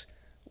 weeks,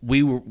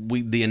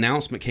 the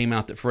announcement came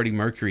out that Freddie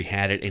Mercury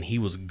had it and he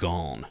was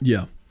gone.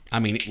 Yeah. I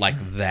mean, like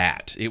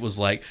that. It was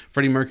like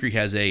Freddie Mercury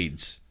has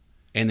AIDS.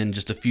 And then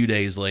just a few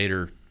days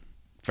later,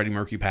 Freddie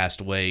Mercury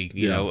passed away,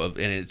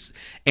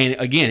 and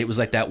again, it was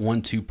like that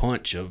 1-2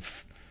 punch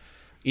of,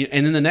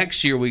 And then the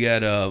next year we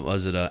got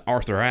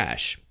Arthur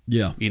Ashe.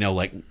 Yeah.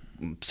 Like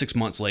 6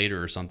 months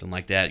later or something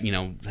like that.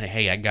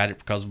 Hey, I got it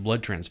because of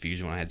blood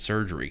transfusion when I had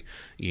surgery.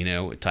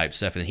 Type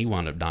stuff, and he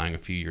wound up dying a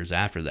few years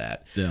after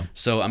that. Yeah.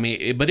 So I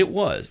mean, but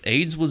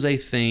AIDS was a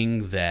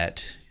thing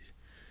that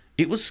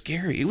it was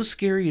scary. It was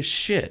scary as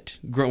shit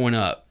growing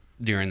up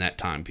during that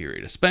time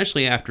period,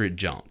 especially after it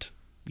jumped.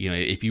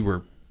 If you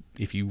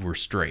were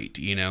straight,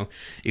 it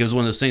was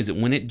one of those things that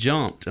when it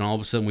jumped, and all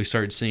of a sudden we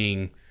started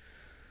seeing,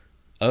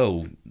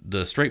 oh,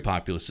 the straight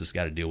populace has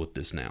got to deal with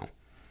this now.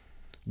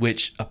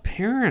 Which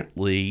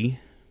apparently,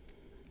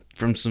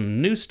 from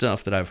some new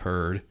stuff that I've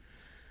heard,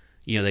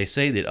 they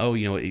say that,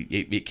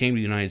 it came to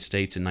the United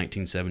States in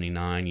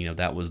 1979.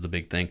 That was the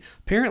big thing.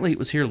 Apparently, it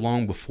was here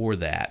long before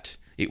that.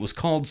 It was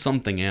called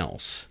something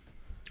else.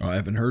 Oh, I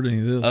haven't heard any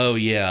of this. Oh,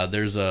 yeah.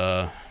 There's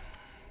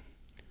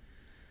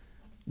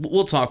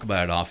we'll talk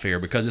about it off air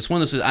because it's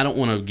one of those I don't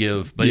want to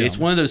give, but it's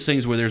one of those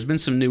things where there's been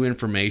some new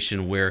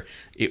information where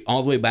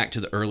all the way back to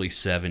the early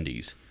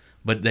 70s.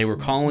 But they were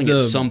calling it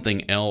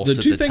something else at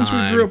the time. The two things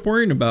we grew up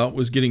worrying about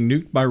was getting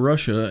nuked by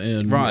Russia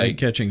and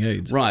catching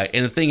AIDS. Right.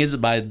 And the thing is that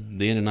by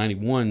the end of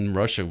 91,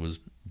 Russia was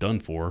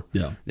done for.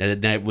 Yeah.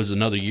 That was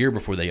another year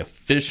before they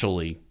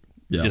officially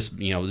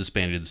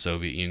disbanded the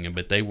Soviet Union.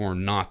 But they were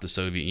not the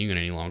Soviet Union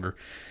any longer.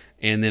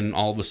 And then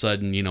all of a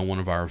sudden, one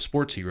of our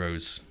sports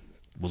heroes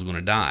was going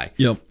to die.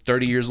 Yep.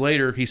 30 years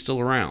later, he's still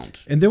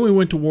around. And then we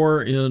went to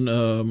war in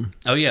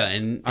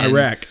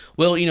Iraq.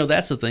 Well,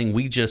 that's the thing.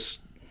 We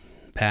just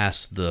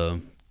past the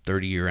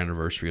 30-year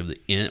anniversary of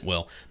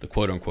the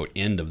quote-unquote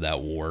end of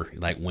that war,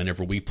 like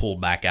whenever we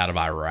pulled back out of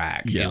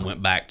Iraq and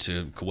went back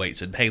to Kuwait and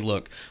said, hey,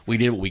 look, we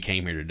did what we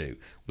came here to do.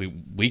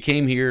 We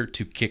came here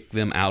to kick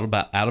them out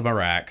of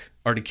Iraq,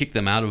 or to kick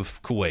them out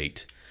of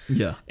Kuwait.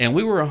 Yeah. And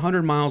we were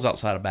 100 miles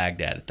outside of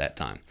Baghdad at that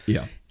time.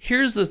 Yeah.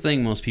 Here's the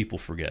thing most people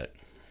forget.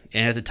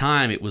 And at the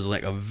time, it was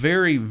like a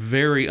very,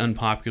 very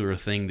unpopular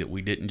thing that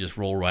we didn't just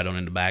roll right on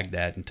into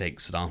Baghdad and take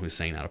Saddam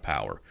Hussein out of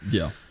power.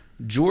 Yeah.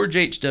 George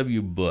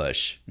H.W.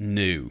 Bush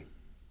knew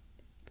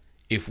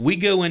if we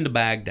go into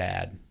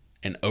Baghdad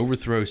and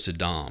overthrow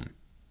Saddam,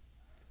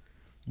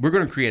 we're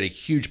going to create a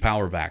huge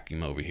power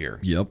vacuum over here.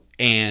 Yep.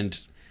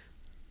 And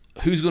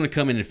who's going to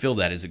come in and fill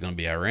that? Is it going to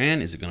be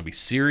Iran? Is it going to be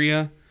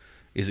Syria?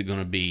 Is it going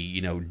to be,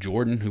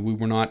 Jordan, who we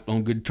were not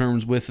on good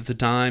terms with at the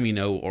time,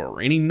 or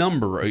any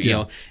number,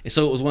 And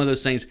so it was one of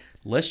those things,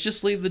 let's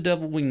just leave the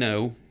devil we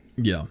know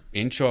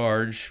in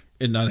charge.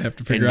 And not have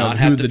to figure out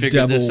who the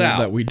devil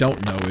that we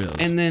don't know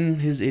is. And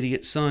then his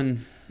idiot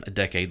son, a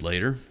decade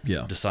later,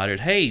 decided,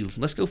 hey,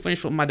 let's go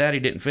finish what my daddy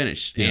didn't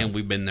finish. Yeah. And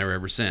we've been there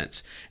ever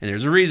since. And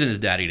there's a reason his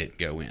daddy didn't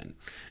go in.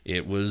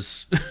 It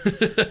was...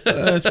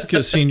 That's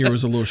because Senior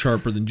was a little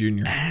sharper than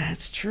Junior.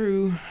 That's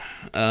true.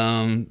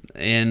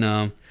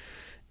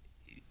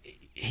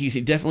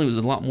 He definitely was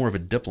a lot more of a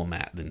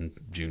diplomat than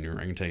Junior.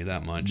 I can tell you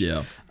that much.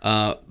 Yeah.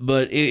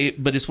 But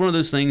it's one of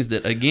those things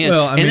that, again,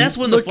 that's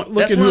one of the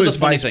look at who his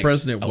vice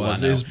president was.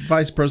 His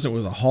vice president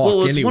was a hawk.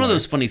 Well, it's one of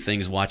those funny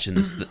things watching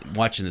this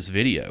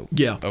video.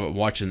 Yeah.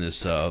 Watching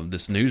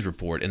this news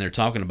report, and they're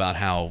talking about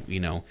how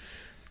we're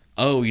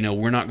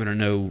not going to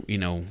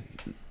know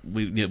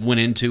we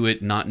went into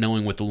it not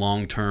knowing what the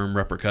long-term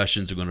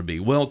repercussions are going to be.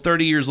 Well,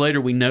 30 years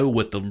later, we know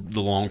what the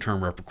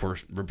long-term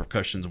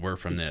repercussions were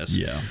from this.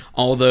 Yeah.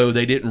 Although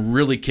they didn't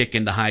really kick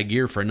into high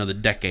gear for another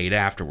decade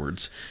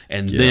afterwards.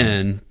 And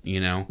then,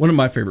 One of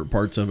my favorite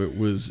parts of it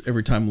was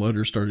every time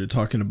Lutter started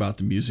talking about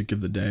the music of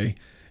the day,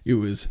 it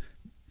was,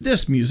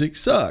 this music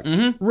sucks.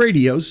 Mm-hmm.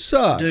 Radio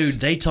sucks. Dude,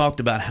 they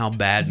talked about how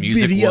bad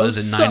music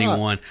was in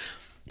 91.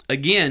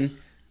 Again,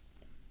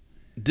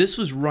 this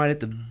was right at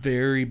the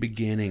very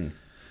beginning.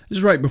 This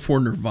is right before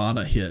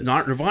Nirvana hit.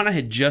 Nirvana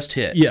had just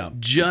hit. Yeah.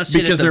 Just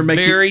hit at the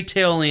very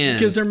tail end.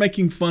 Because they're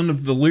making fun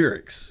of the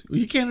lyrics.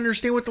 You can't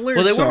understand what the lyrics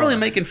are. Well, they weren't really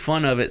making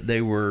fun of it.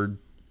 They were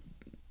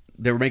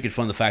making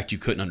fun of the fact you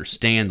couldn't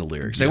understand the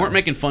lyrics. They weren't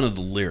making fun of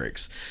the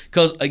lyrics.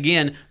 Because,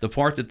 again, the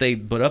part that they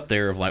put up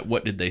there of, like,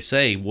 what did they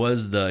say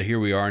was the here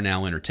we are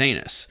now, entertain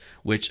us.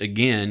 Which,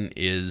 again,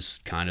 is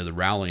kind of the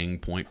rallying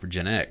point for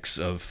Gen X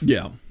of,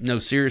 no,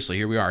 seriously,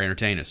 here we are,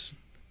 entertain us.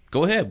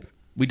 Go ahead.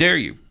 We dare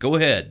you. Go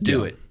ahead.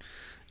 Do it.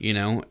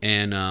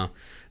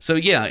 So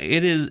yeah,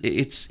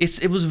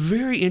 it was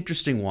very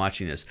interesting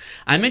watching this.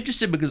 I'm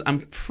interested because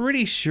I'm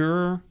pretty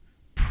sure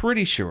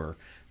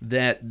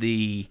that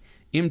the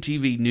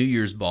MTV New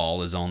Year's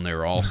Ball is on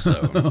there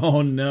also.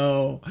 Oh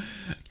no.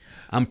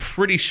 I'm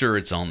pretty sure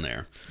it's on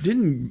there.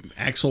 Didn't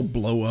Axl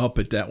blow up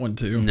at that one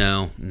too?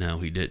 No,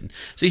 he didn't.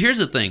 See, here's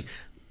the thing.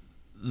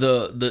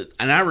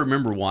 And I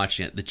remember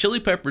watching it. The Chili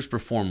Peppers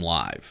perform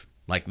live.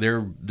 Like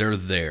they're there,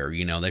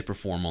 they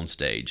perform on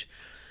stage.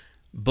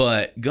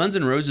 But Guns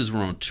N' Roses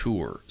were on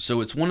tour,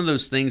 so it's one of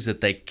those things that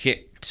they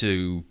kick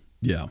to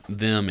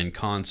them in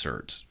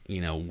concerts,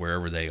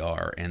 wherever they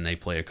are, and they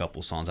play a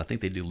couple songs. I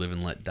think they do Live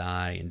and Let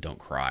Die and Don't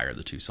Cry are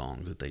the two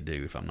songs that they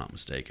do, if I'm not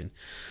mistaken.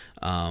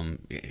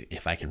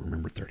 If I can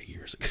remember 30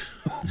 years ago,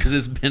 because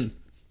it's been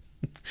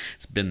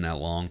that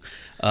long.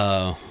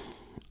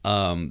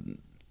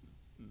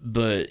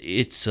 But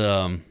it's...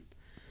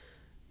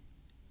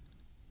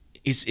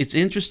 it's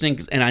interesting,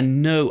 and I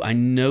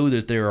know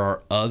that there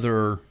are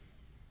other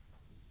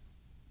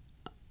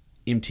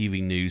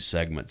MTV News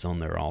segments on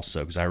there also,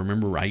 because I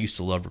remember I used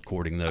to love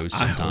recording those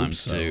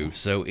sometimes too.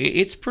 So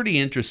it's pretty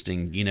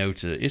interesting,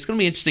 it's going to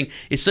be interesting.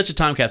 It's such a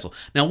time capsule.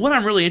 Now, what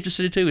I'm really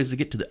interested in too is to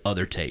get to the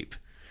other tape,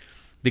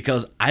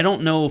 because I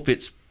don't know if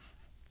it's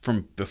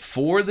from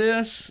before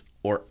this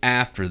or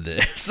after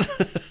this.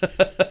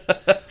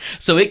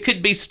 So it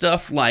could be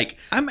stuff like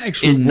I'm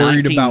actually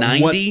worried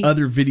about what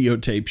other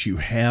videotapes you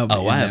have.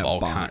 Oh, I have all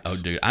kinds. Oh,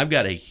 dude, I've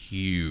got a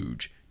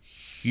huge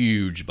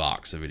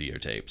box of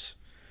videotapes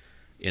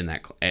in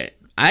that.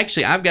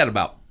 Actually, I've got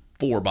about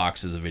 4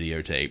 boxes of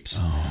videotapes.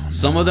 Oh, no.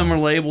 Some of them are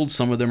labeled,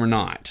 some of them are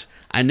not.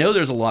 I know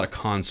there's a lot of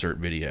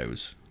concert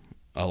videos,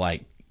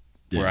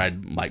 where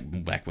I'd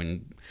like back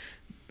when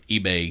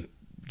eBay.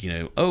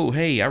 Oh,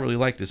 hey, I really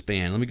like this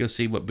band. Let me go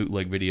see what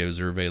bootleg videos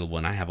are available.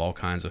 And I have all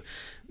kinds of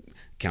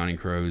Counting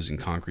Crows and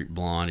Concrete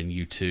Blonde and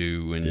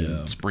U2 and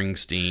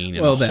Springsteen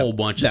and a whole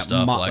bunch of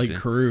stuff Motley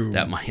Crue.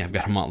 I've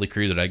got a Motley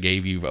Crue that I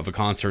gave you of a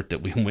concert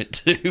that we went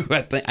to.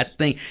 I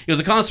think it was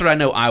a concert I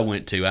know I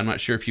went to. I'm not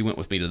sure if you went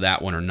with me to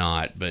that one or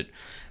not, but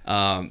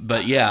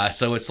yeah.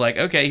 So it's like,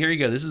 okay, here you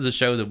go. This is a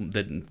show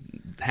that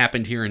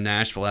happened here in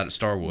Nashville out at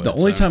Starwood. The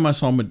only time I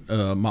saw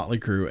Motley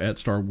Crue at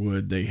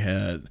Starwood, they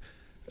had.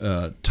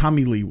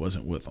 Tommy Lee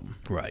wasn't with them.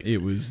 Right.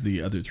 It was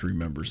the other 3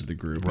 members of the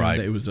group. Right.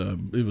 It was a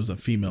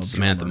female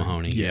Samantha drummer.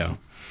 Mahoney. Yeah.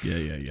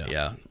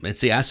 Yeah. And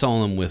see, I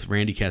saw them with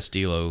Randy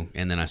Castillo,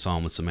 and then I saw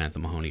them with Samantha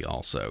Mahoney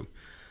also.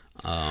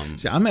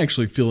 See, I'm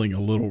actually feeling a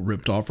little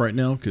ripped off right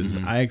now because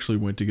I actually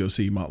went to go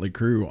see Motley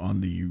Crue on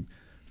the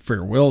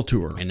farewell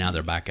tour, and now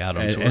they're back out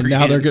on tour. And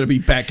now they're going to be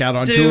back out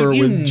on tour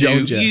with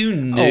JoJo. You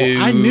knew.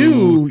 Oh, I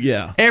knew.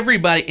 Yeah.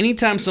 Everybody.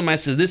 Anytime somebody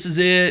says this is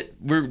it,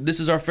 this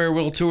is our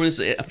farewell tour. This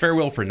is a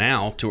farewell for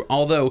now tour.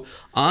 Although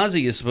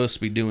Ozzy is supposed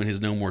to be doing his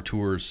No More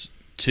Tours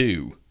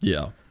too.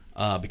 Yeah.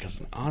 Because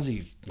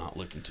Ozzy's not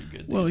looking too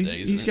good. Well, these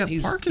days. He's got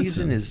Parkinson's. He's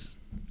in his.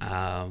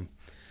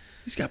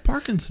 He's got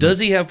Parkinson's. Does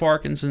he have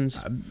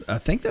Parkinson's? I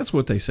think that's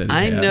what they said.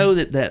 I know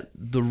that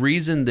the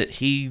reason that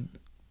he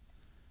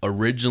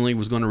originally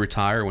was going to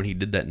retire when he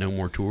did that No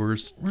More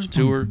Tours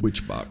tour,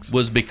 which box,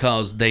 was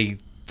because they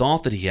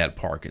thought that he had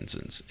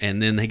Parkinson's,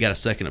 and then they got a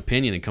second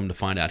opinion and come to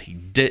find out he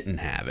didn't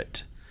have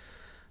it,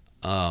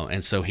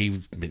 and so he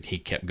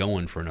kept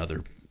going for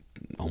another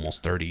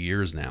almost 30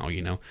 years now,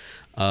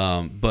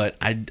 but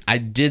I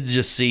did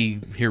just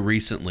see here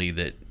recently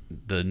that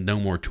the No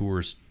More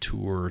Tours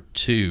Tour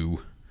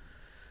 2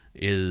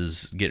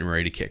 is getting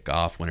ready to kick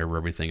off whenever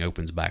everything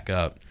opens back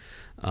up.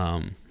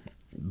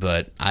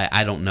 But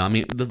I don't know. I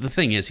mean, the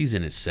thing is, he's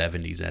in his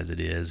 70s as it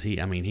is. He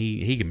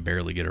can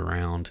barely get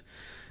around,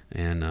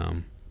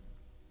 and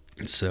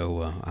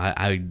so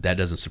that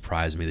doesn't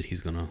surprise me that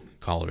he's going to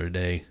call it a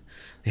day.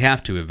 They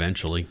have to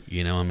eventually,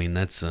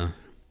 that's.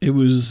 It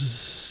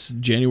was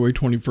January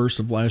 21st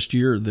of last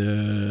year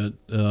that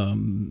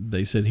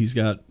they said he's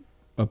got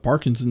a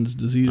Parkinson's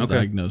disease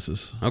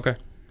diagnosis. Okay,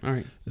 all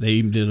right. They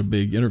even did a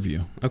big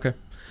interview. Okay,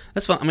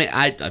 that's fine. I mean,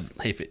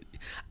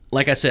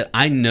 like I said,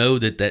 I know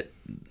that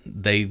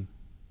they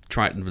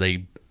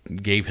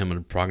gave him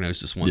a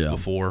prognosis once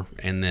before,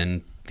 and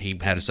then he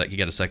got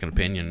a second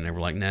opinion, and they were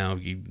like, no,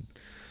 you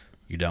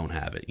don't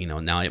have it.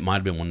 Now it might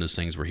have been one of those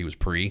things where he was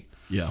pre.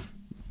 Yeah.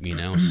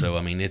 So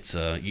I mean, it's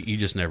you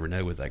just never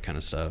know with that kind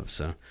of stuff.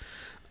 So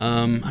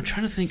I'm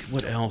trying to think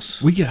what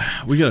else we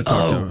got to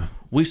talk to.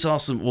 We saw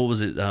some. What was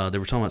it? They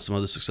were talking about some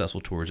other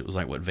successful tours. It was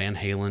like Van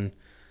Halen,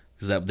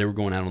 because they were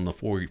going out on the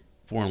Foreign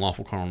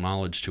Lawful Carnal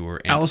Knowledge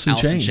tour. And Alice in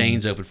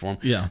Chains opened for them.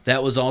 Yeah,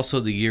 that was also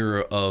the year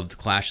of the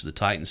Clash of the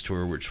Titans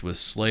tour, which was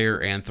Slayer,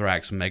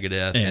 Anthrax,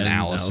 Megadeth, and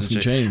Alice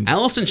in Chains.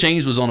 Alice in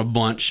Chains was on a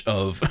bunch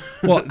of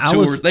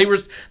tours. They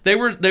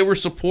were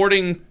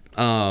supporting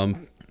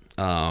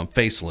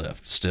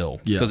Facelift still,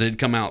 because it had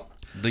come out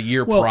the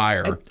year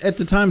prior. At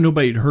the time,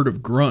 nobody had heard of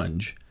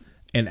grunge.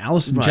 And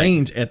Alice in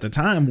Chains at the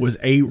time was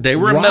a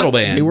metal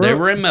band. They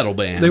were a metal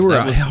band. They were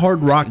a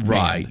hard rock band.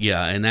 Right,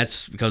 yeah. And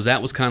that's because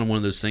that was kind of one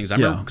of those things. I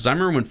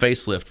remember when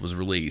Facelift was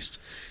released,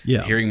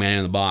 hearing Man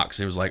in the Box,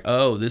 it was like,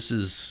 oh, this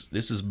is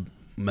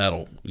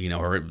metal,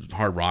 or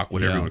hard rock,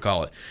 whatever you want to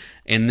call it.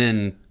 And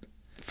then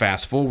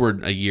fast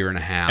forward a year and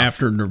a half.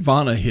 After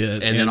Nirvana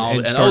hit. And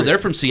then they're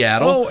from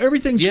Seattle. Oh,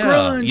 everything's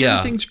grunge. Yeah.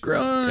 Everything's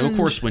grunge. And of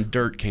course, when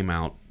Dirt came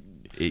out,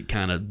 it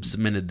kind of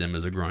cemented them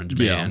as a grunge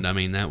band. I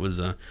mean, that was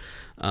a...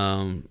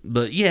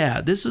 but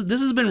yeah, this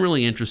has been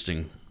really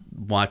interesting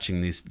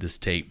watching this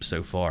tape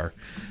so far.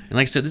 And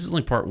like I said, this is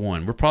only part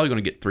 1. We're probably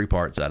going to get 3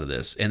 parts out of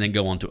this and then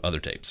go on to other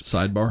tapes.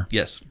 Sidebar?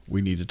 Yes.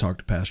 We need to talk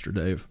to Pastor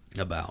Dave.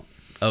 About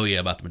the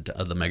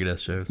Megadeth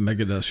show.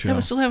 Megadeth show. Yeah,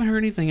 but still haven't heard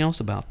anything else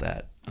about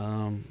that.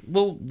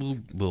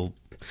 We'll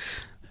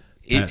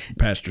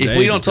Pastor Dave, if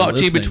we don't talk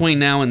to you between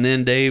now and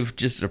then, Dave,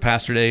 or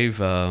Pastor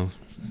Dave,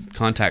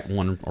 contact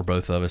one or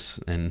both of us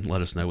and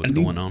let us know what's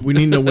going on. We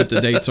need to know what the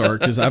dates are,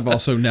 because I've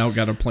also now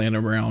got a plan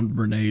around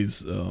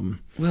Renee's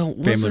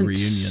family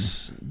reunion.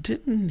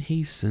 Didn't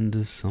he send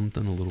us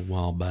something a little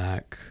while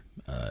back?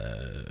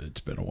 It's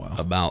been a while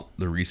about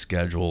the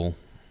reschedule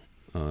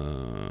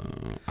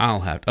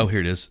I'll have. Oh,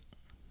 here it is.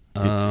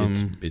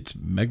 It's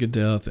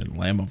Megadeth and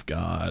Lamb of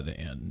God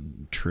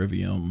and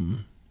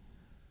Trivium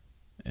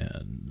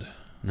and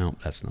no,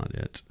 that's not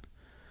it.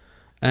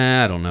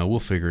 I don't know. We'll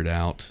figure it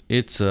out.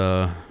 It's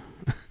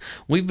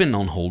we've been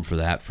on hold for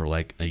that for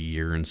like a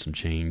year and some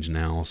change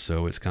now,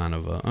 so it's kind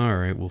of all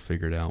right. We'll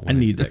figure it out. I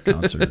need that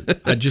concert.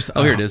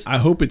 Here it is. I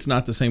hope it's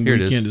not the same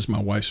weekend as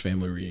my wife's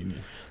family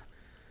reunion.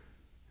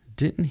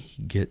 Didn't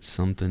he get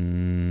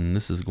something?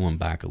 This is going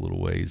back a little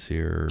ways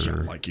here. Yeah,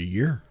 like a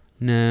year.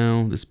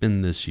 No, it's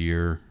been this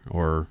year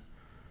or.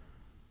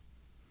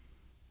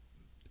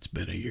 It's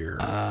been a year.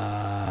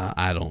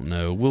 I don't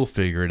know. We'll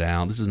figure it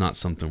out. This is not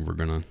something we're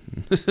gonna.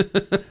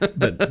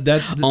 But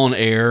that on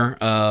air.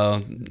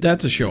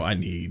 That's a show I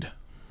need.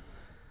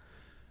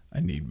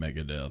 I need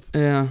Megadeth.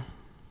 Yeah,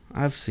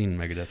 I've seen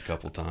Megadeth a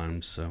couple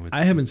times. So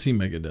I haven't seen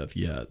Megadeth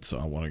yet, so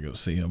I want to go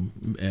see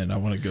him, and I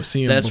want to go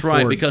see him. That's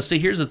right. Because see,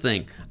 here's the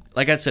thing.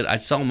 Like I said, I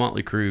saw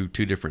Motley Crue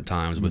 2 different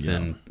times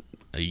within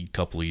a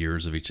couple of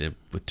years of each,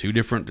 with 2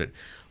 different.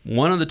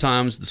 One of the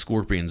times the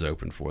Scorpions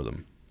opened for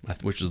them,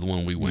 which is the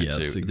one we went to.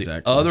 Exactly.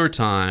 The other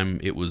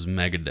time it was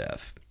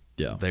Megadeth.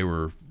 Yeah, they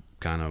were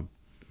kind of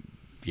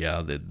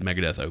the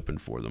Megadeth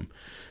opened for them.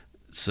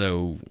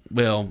 So,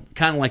 well,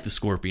 kind of like the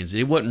Scorpions.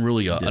 It wasn't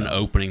really an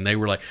opening. They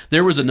were like,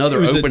 there was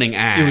another opening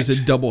act. It was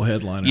a double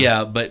headliner.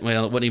 Yeah, but it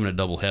wasn't even a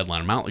double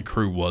headliner. Motley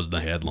Crue was the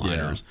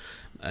headliners. Yeah.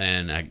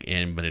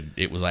 But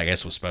it was, I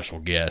guess, with special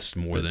guests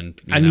more than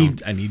I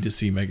need to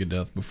see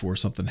Megadeth before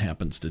something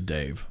happens to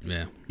Dave.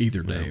 Yeah,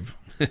 either Dave.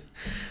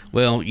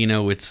 Well,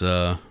 it's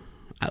like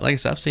I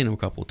said, I've seen them a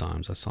couple of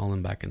times. I saw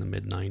them back in the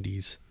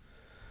mid-'90s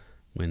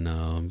when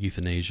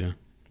Euthanasia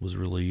was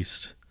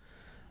released,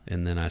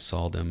 and then I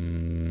saw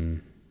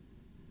them,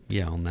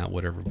 on that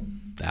whatever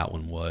that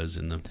one was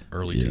in the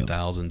early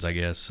 2000s, I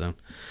guess.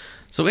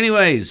 So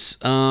anyways,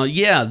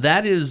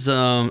 that is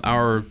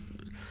our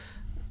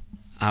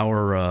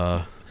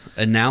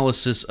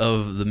analysis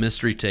of the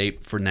mystery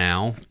tape for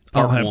now.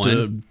 I'll have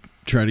to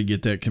try to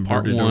get that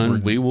converted over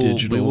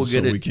digital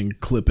so we can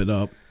clip it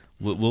up.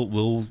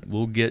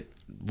 We'll get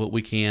what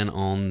we can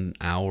on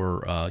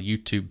our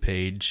YouTube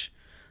page.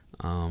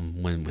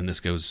 When this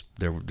goes,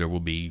 there will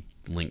be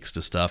links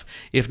to stuff.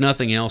 If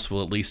nothing else,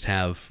 we'll at least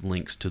have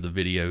links to the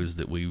videos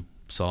that we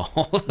saw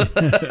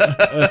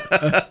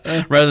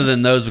rather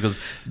than those, because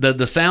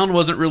the sound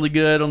wasn't really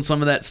good on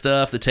some of that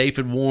stuff. The tape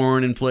had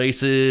worn in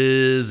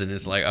places, and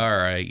it's like, all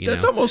right,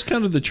 that's almost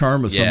kind of the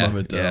charm of some of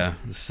it, though. Yeah.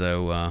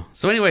 So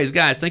anyways,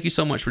 guys, thank you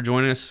so much for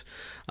joining us.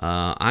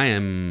 I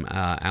am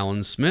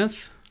Alan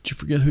Smith. Did you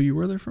forget who you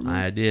were there for me?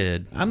 I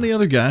did. I'm the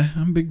other guy.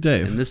 I'm Big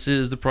Dave. And this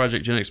is the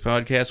Project Gen X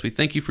podcast. We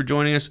thank you for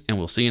joining us, and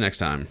we'll see you next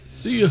time.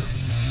 See you.